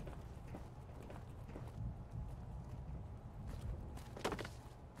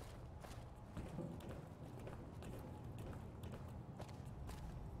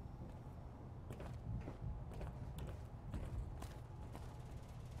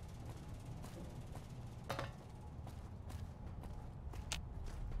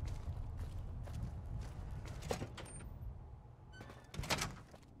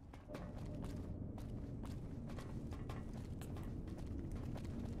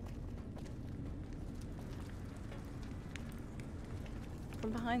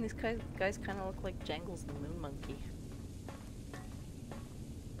 From behind, these guys kind of look like Jangles the Moon Monkey.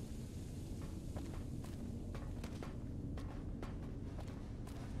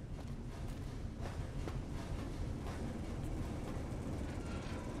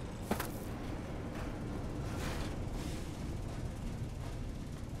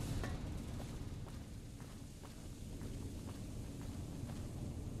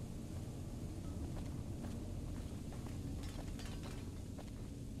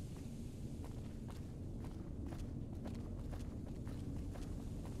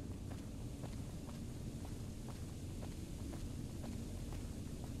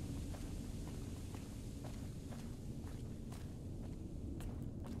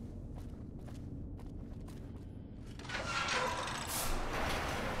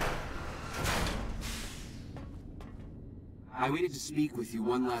 I waited to speak with you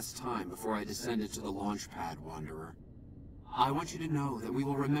one last time before I descended to the launch pad, Wanderer. I want you to know that we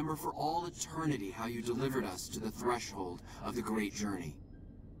will remember for all eternity how you delivered us to the threshold of the Great Journey.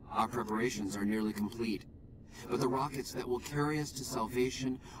 Our preparations are nearly complete, but the rockets that will carry us to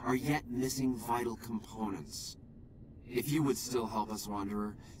salvation are yet missing vital components. If you would still help us,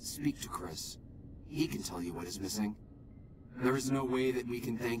 Wanderer, speak to Chris. He can tell you what is missing. There is no way that we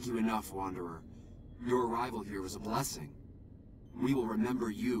can thank you enough, Wanderer. Your arrival here was a blessing. We will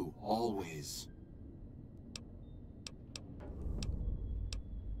remember you always.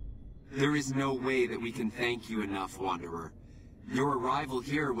 There is no way that we can thank you enough, Wanderer. Your arrival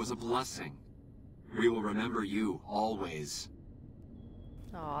here was a blessing. We will remember you always.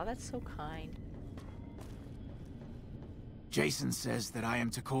 Aw, that's so kind. Jason says that I am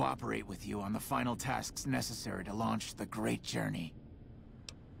to cooperate with you on the final tasks necessary to launch the Great Journey.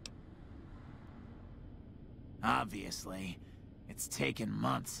 Obviously, it's taken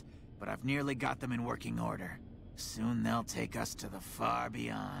months, but I've nearly got them in working order. Soon they'll take us to the far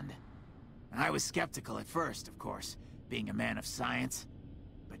beyond. I was skeptical at first, of course, being a man of science.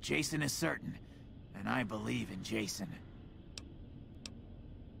 But Jason is certain, and I believe in Jason.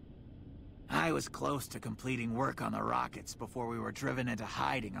 I was close to completing work on the rockets before we were driven into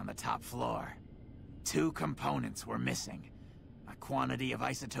hiding on the top floor. 2 components were missing. A quantity of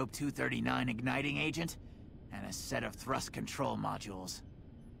isotope 239 igniting agent, and a set of thrust control modules.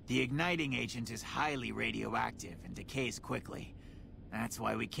 The igniting agent is highly radioactive and decays quickly. That's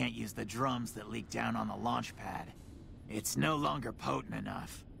why we can't use the drums that leak down on the launch pad. It's no longer potent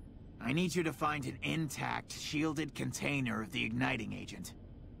enough. I need you to find an intact, shielded container of the igniting agent.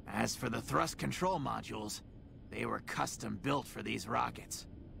 As for the thrust control modules, they were custom built for these rockets.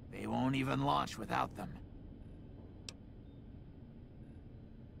 They won't even launch without them.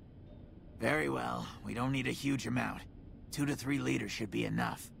 Very well, we don't need a huge amount. 2 to 3 liters should be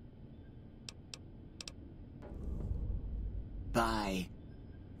enough. Bye.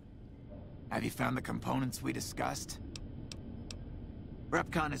 Have you found the components we discussed?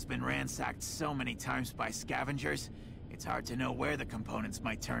 RepConn has been ransacked so many times by scavengers, it's hard to know where the components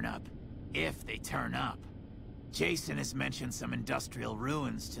might turn up. If they turn up. Jason has mentioned some industrial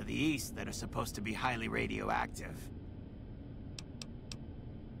ruins to the east that are supposed to be highly radioactive.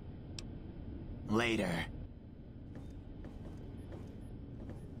 Later.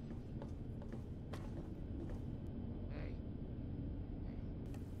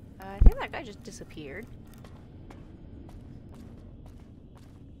 I think that guy just disappeared.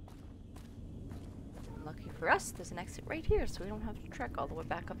 Lucky for us, there's an exit right here, so we don't have to trek all the way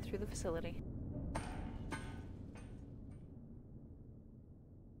back up through the facility.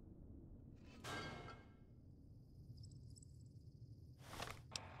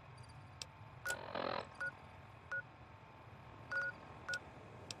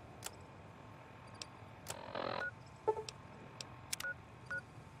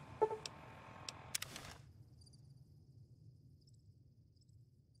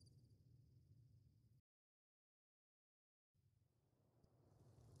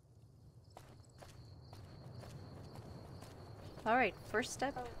 Alright, first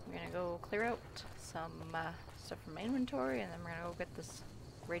step, we're gonna go clear out some stuff from my inventory, and then we're gonna go get this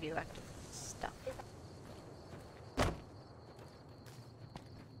radioactive stuff.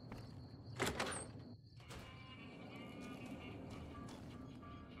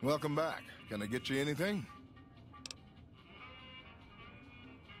 Welcome back. Can I get you anything?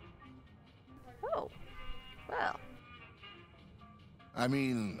 Oh, well. I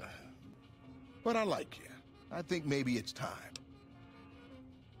mean, but I like you. I think maybe it's time.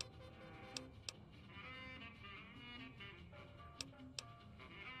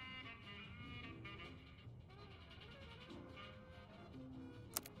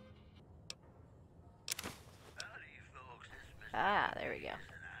 Ah, there we go.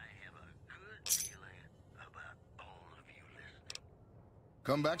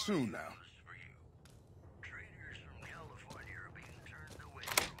 Come back soon now. Traders from California are being turned away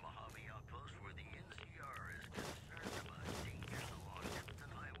from Mojave Outpost where the NCR is concerned about dangers along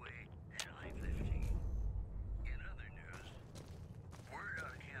Tipton Highway and I-15. In other news, word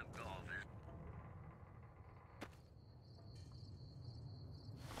out of Camp Golf is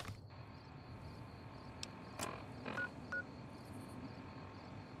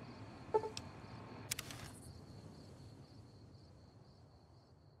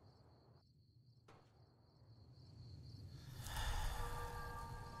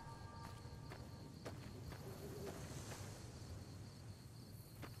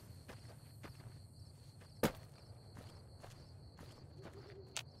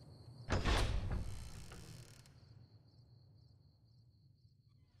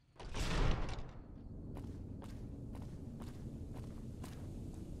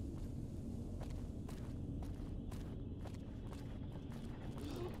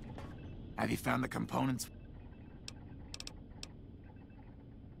Have you found the components?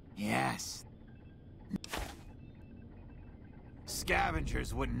 Yes.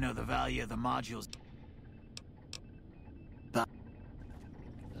 Scavengers wouldn't know the value of the modules. But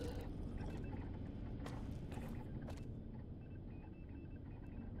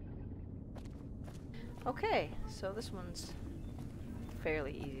Okay, so this one's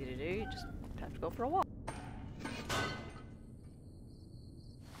fairly easy to do. You just have to go for a walk.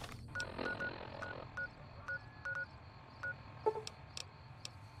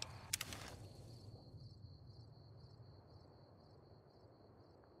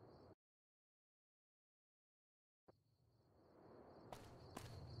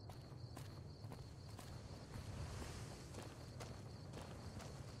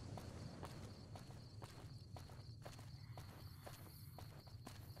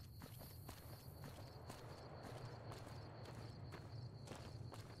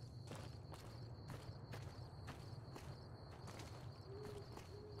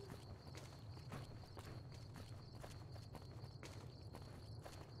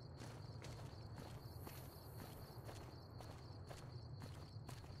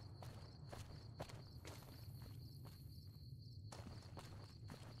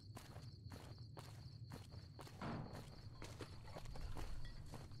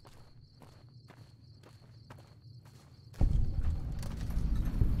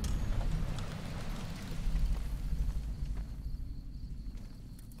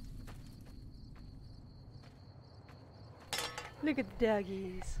 Look at the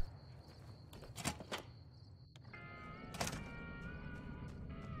doggies.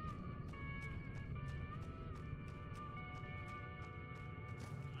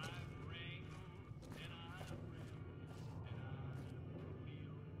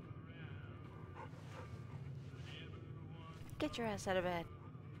 Get your ass out of bed.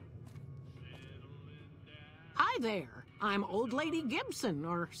 Hi there. I'm Old Lady Gibson,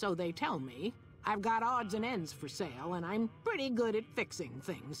 or so they tell me. I've got odds and ends for sale, and I'm pretty good at fixing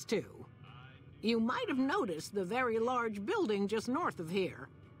things, too. You might have noticed the very large building just north of here.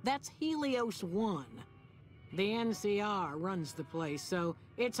 That's Helios 1. The NCR runs the place, so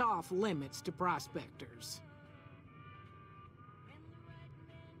it's off limits to prospectors.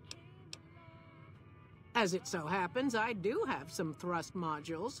 As it so happens, I do have some thrust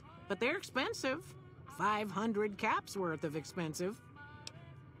modules, but they're expensive. 500 caps worth of expensive.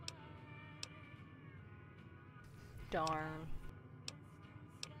 Darn.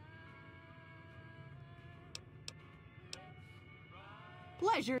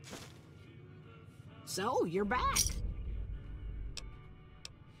 Pleasure. So, you're back.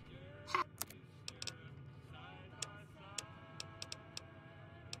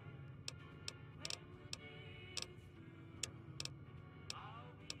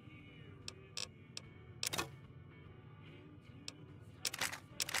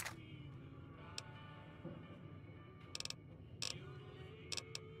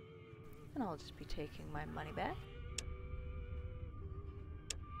 And I'll just be taking my money back.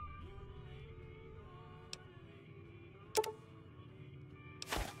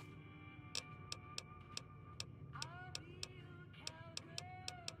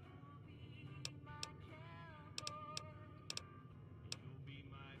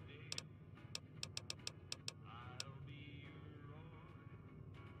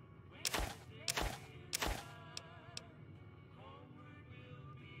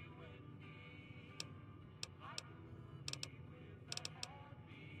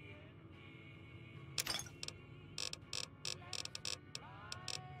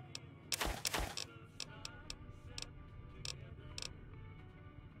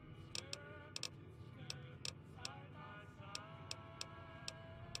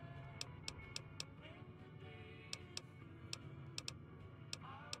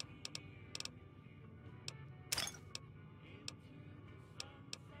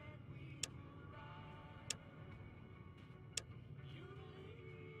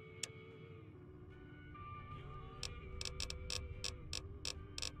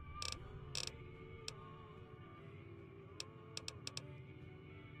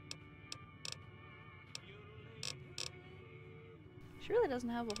 really doesn't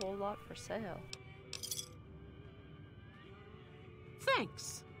have a whole lot for sale.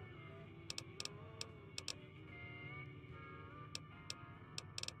 Thanks.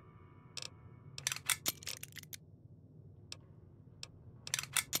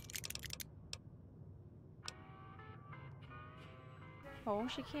 Oh,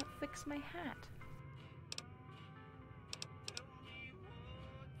 she can't fix my hat.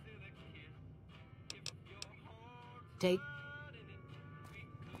 Take.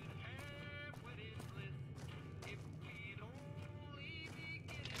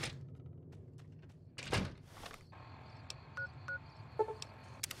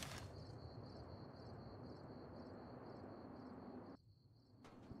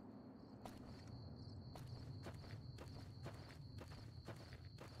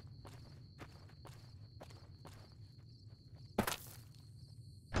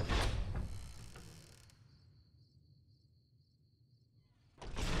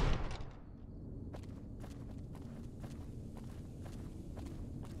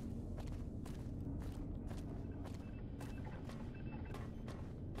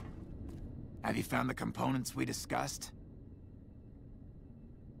 Have you found the components we discussed?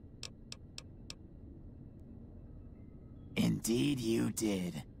 Indeed you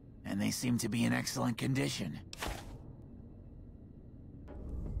did. And they seem to be in excellent condition.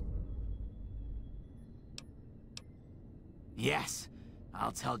 Yes,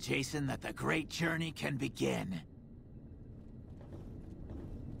 I'll tell Jason that the great journey can begin.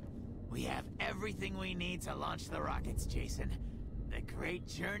 We have everything we need to launch the rockets, Jason. The great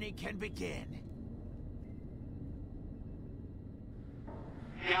journey can begin.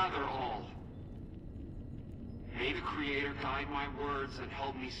 Gather all. May the Creator guide my words and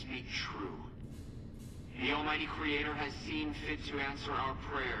help me speak true. The Almighty Creator has seen fit to answer our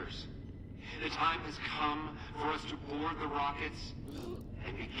prayers. The time has come for us to board the rockets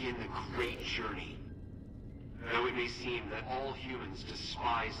and begin the great journey. Though it may seem that all humans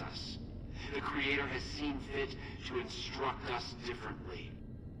despise us, the Creator has seen fit to instruct us differently.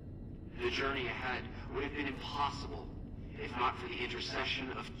 The journey ahead would have been impossible if not for the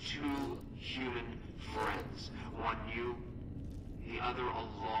intercession of two human friends, one new, the other a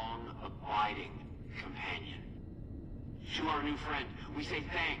long, abiding companion. To our new friend, we say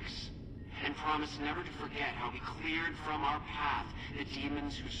thanks, and promise never to forget how we cleared from our path the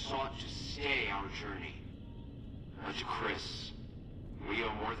demons who sought to stay our journey. But to Chris, we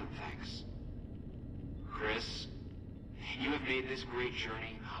owe more than thanks. Chris, you have made this great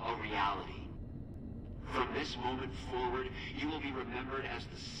journey a reality. From this moment forward, you will be remembered as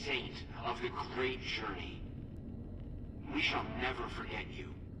the saint of the great journey. We shall never forget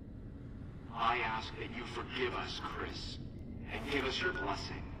you. I ask that you forgive us, Chris, and give us your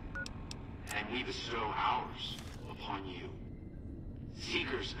blessing. And we bestow ours upon you.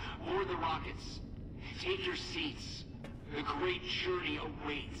 Seekers, board the rockets. Take your seats. The great journey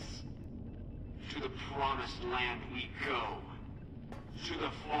awaits. To the promised land we go. To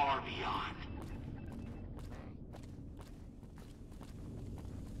the far beyond.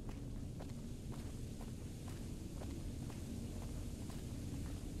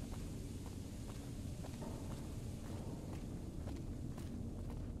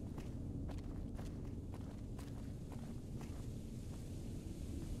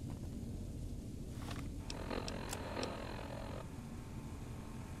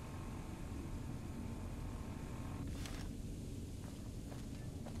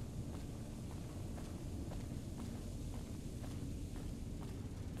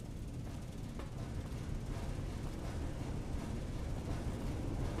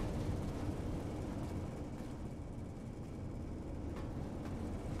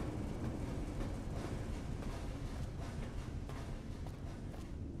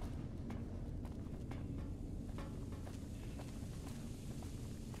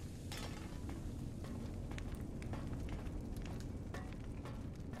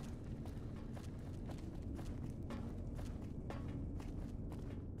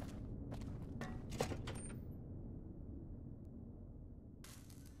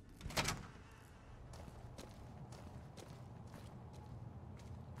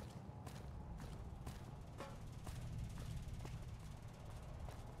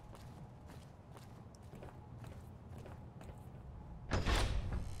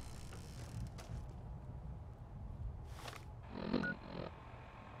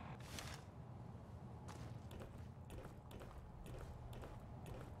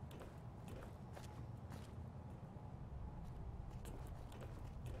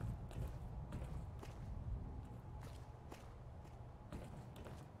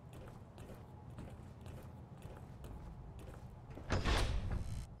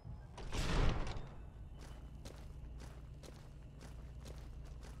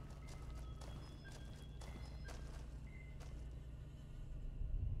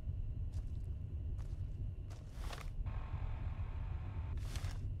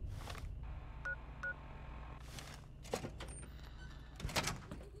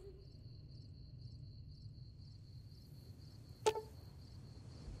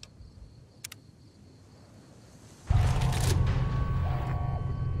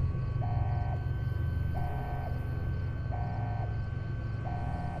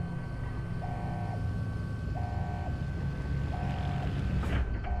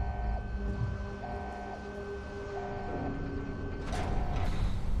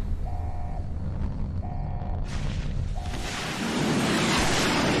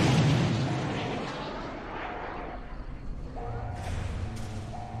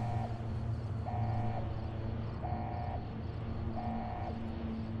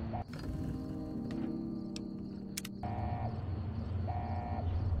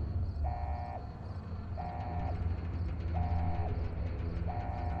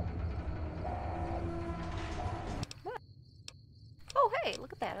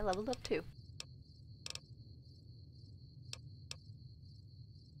 I leveled up too.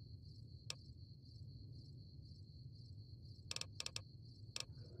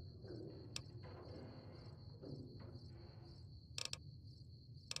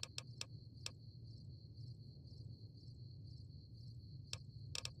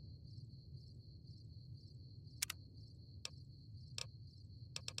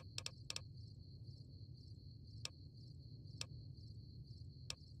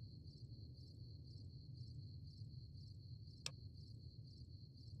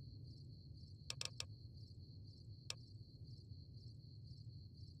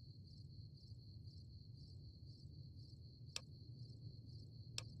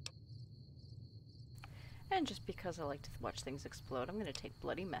 And just because I like to watch things explode, I'm going to take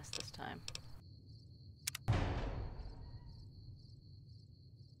Bloody Mess this time.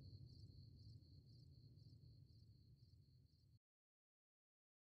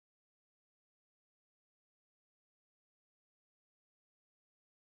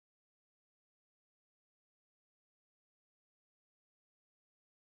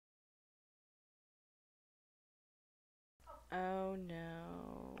 Oh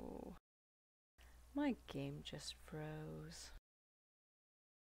no. My game just froze.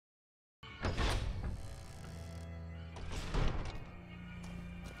 I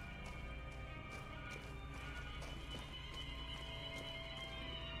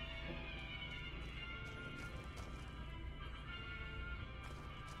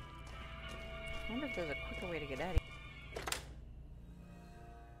wonder if there's a quicker way to get out of here.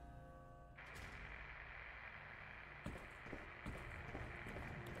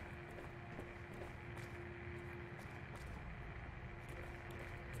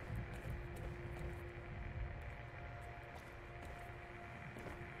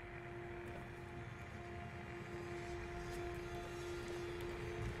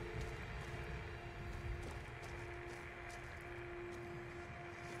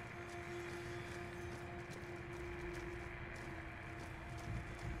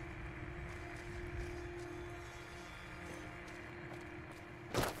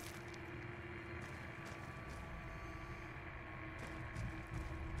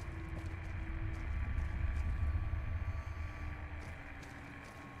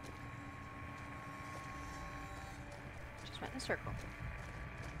 Went in a circle.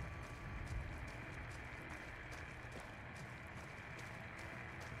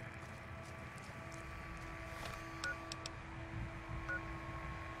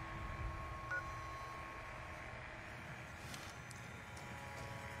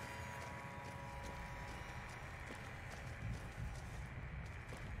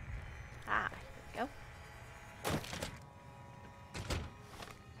 Ah, here we go.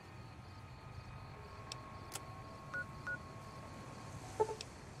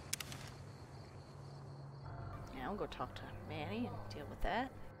 I'll go talk to Manny and deal with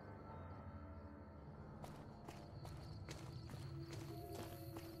that.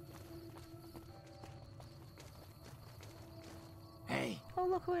 Hey. Oh,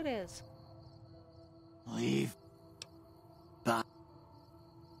 look who it is. Leave. Bye.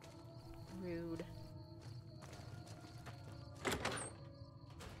 Rude.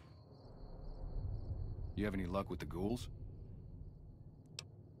 You have any luck with the ghouls?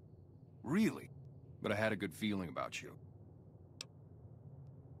 Really? But I had a good feeling about you.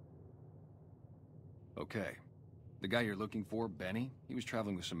 Okay. The guy you're looking for, Benny, he was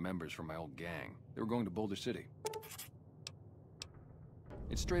traveling with some members from my old gang. They were going to Boulder City.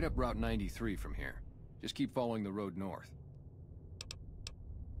 It's straight up Route 93 from here. Just keep following the road north.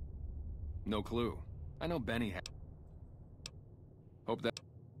 No clue. I know Benny had... Hope that...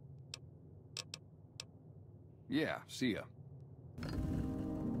 Yeah, see ya.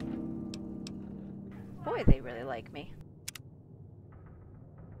 Boy, they really like me.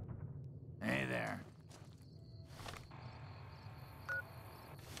 Hey there.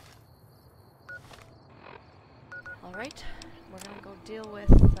 Alright, we're gonna go deal with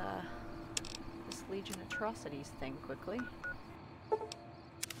this Legion Atrocities thing quickly.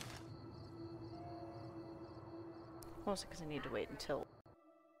 Mostly because I need to wait until...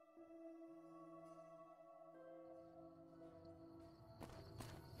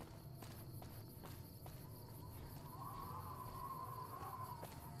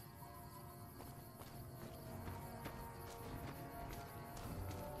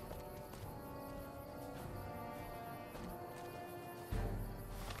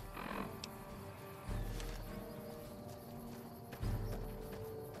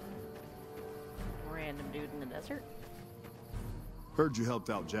 random dude in the desert. Heard you helped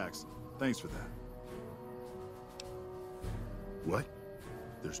out Jackson. Thanks for that. What?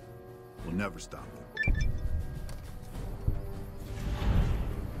 We'll never stop them.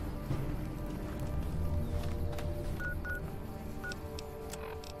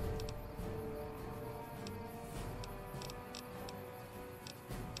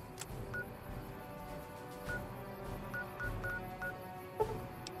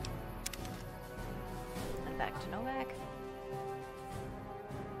 And back to Novak.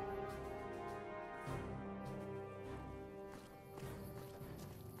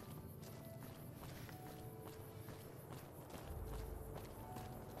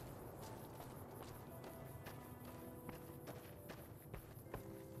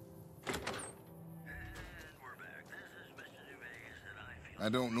 I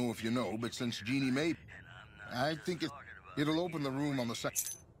don't know if you know, but since Jeannie made, I think it'll open the room on the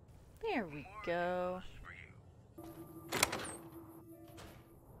second. There we go.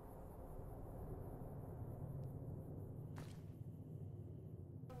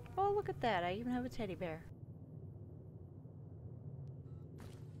 Oh, look at that. I even have a teddy bear.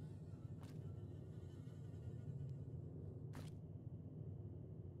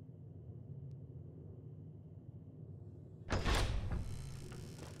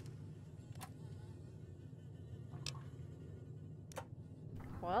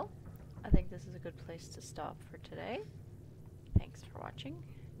 Well, I think this is a good place to stop for today. Thanks for watching.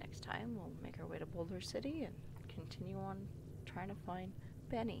 Next time we'll make our way to Boulder City and continue on trying to find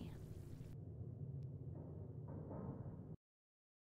Benny.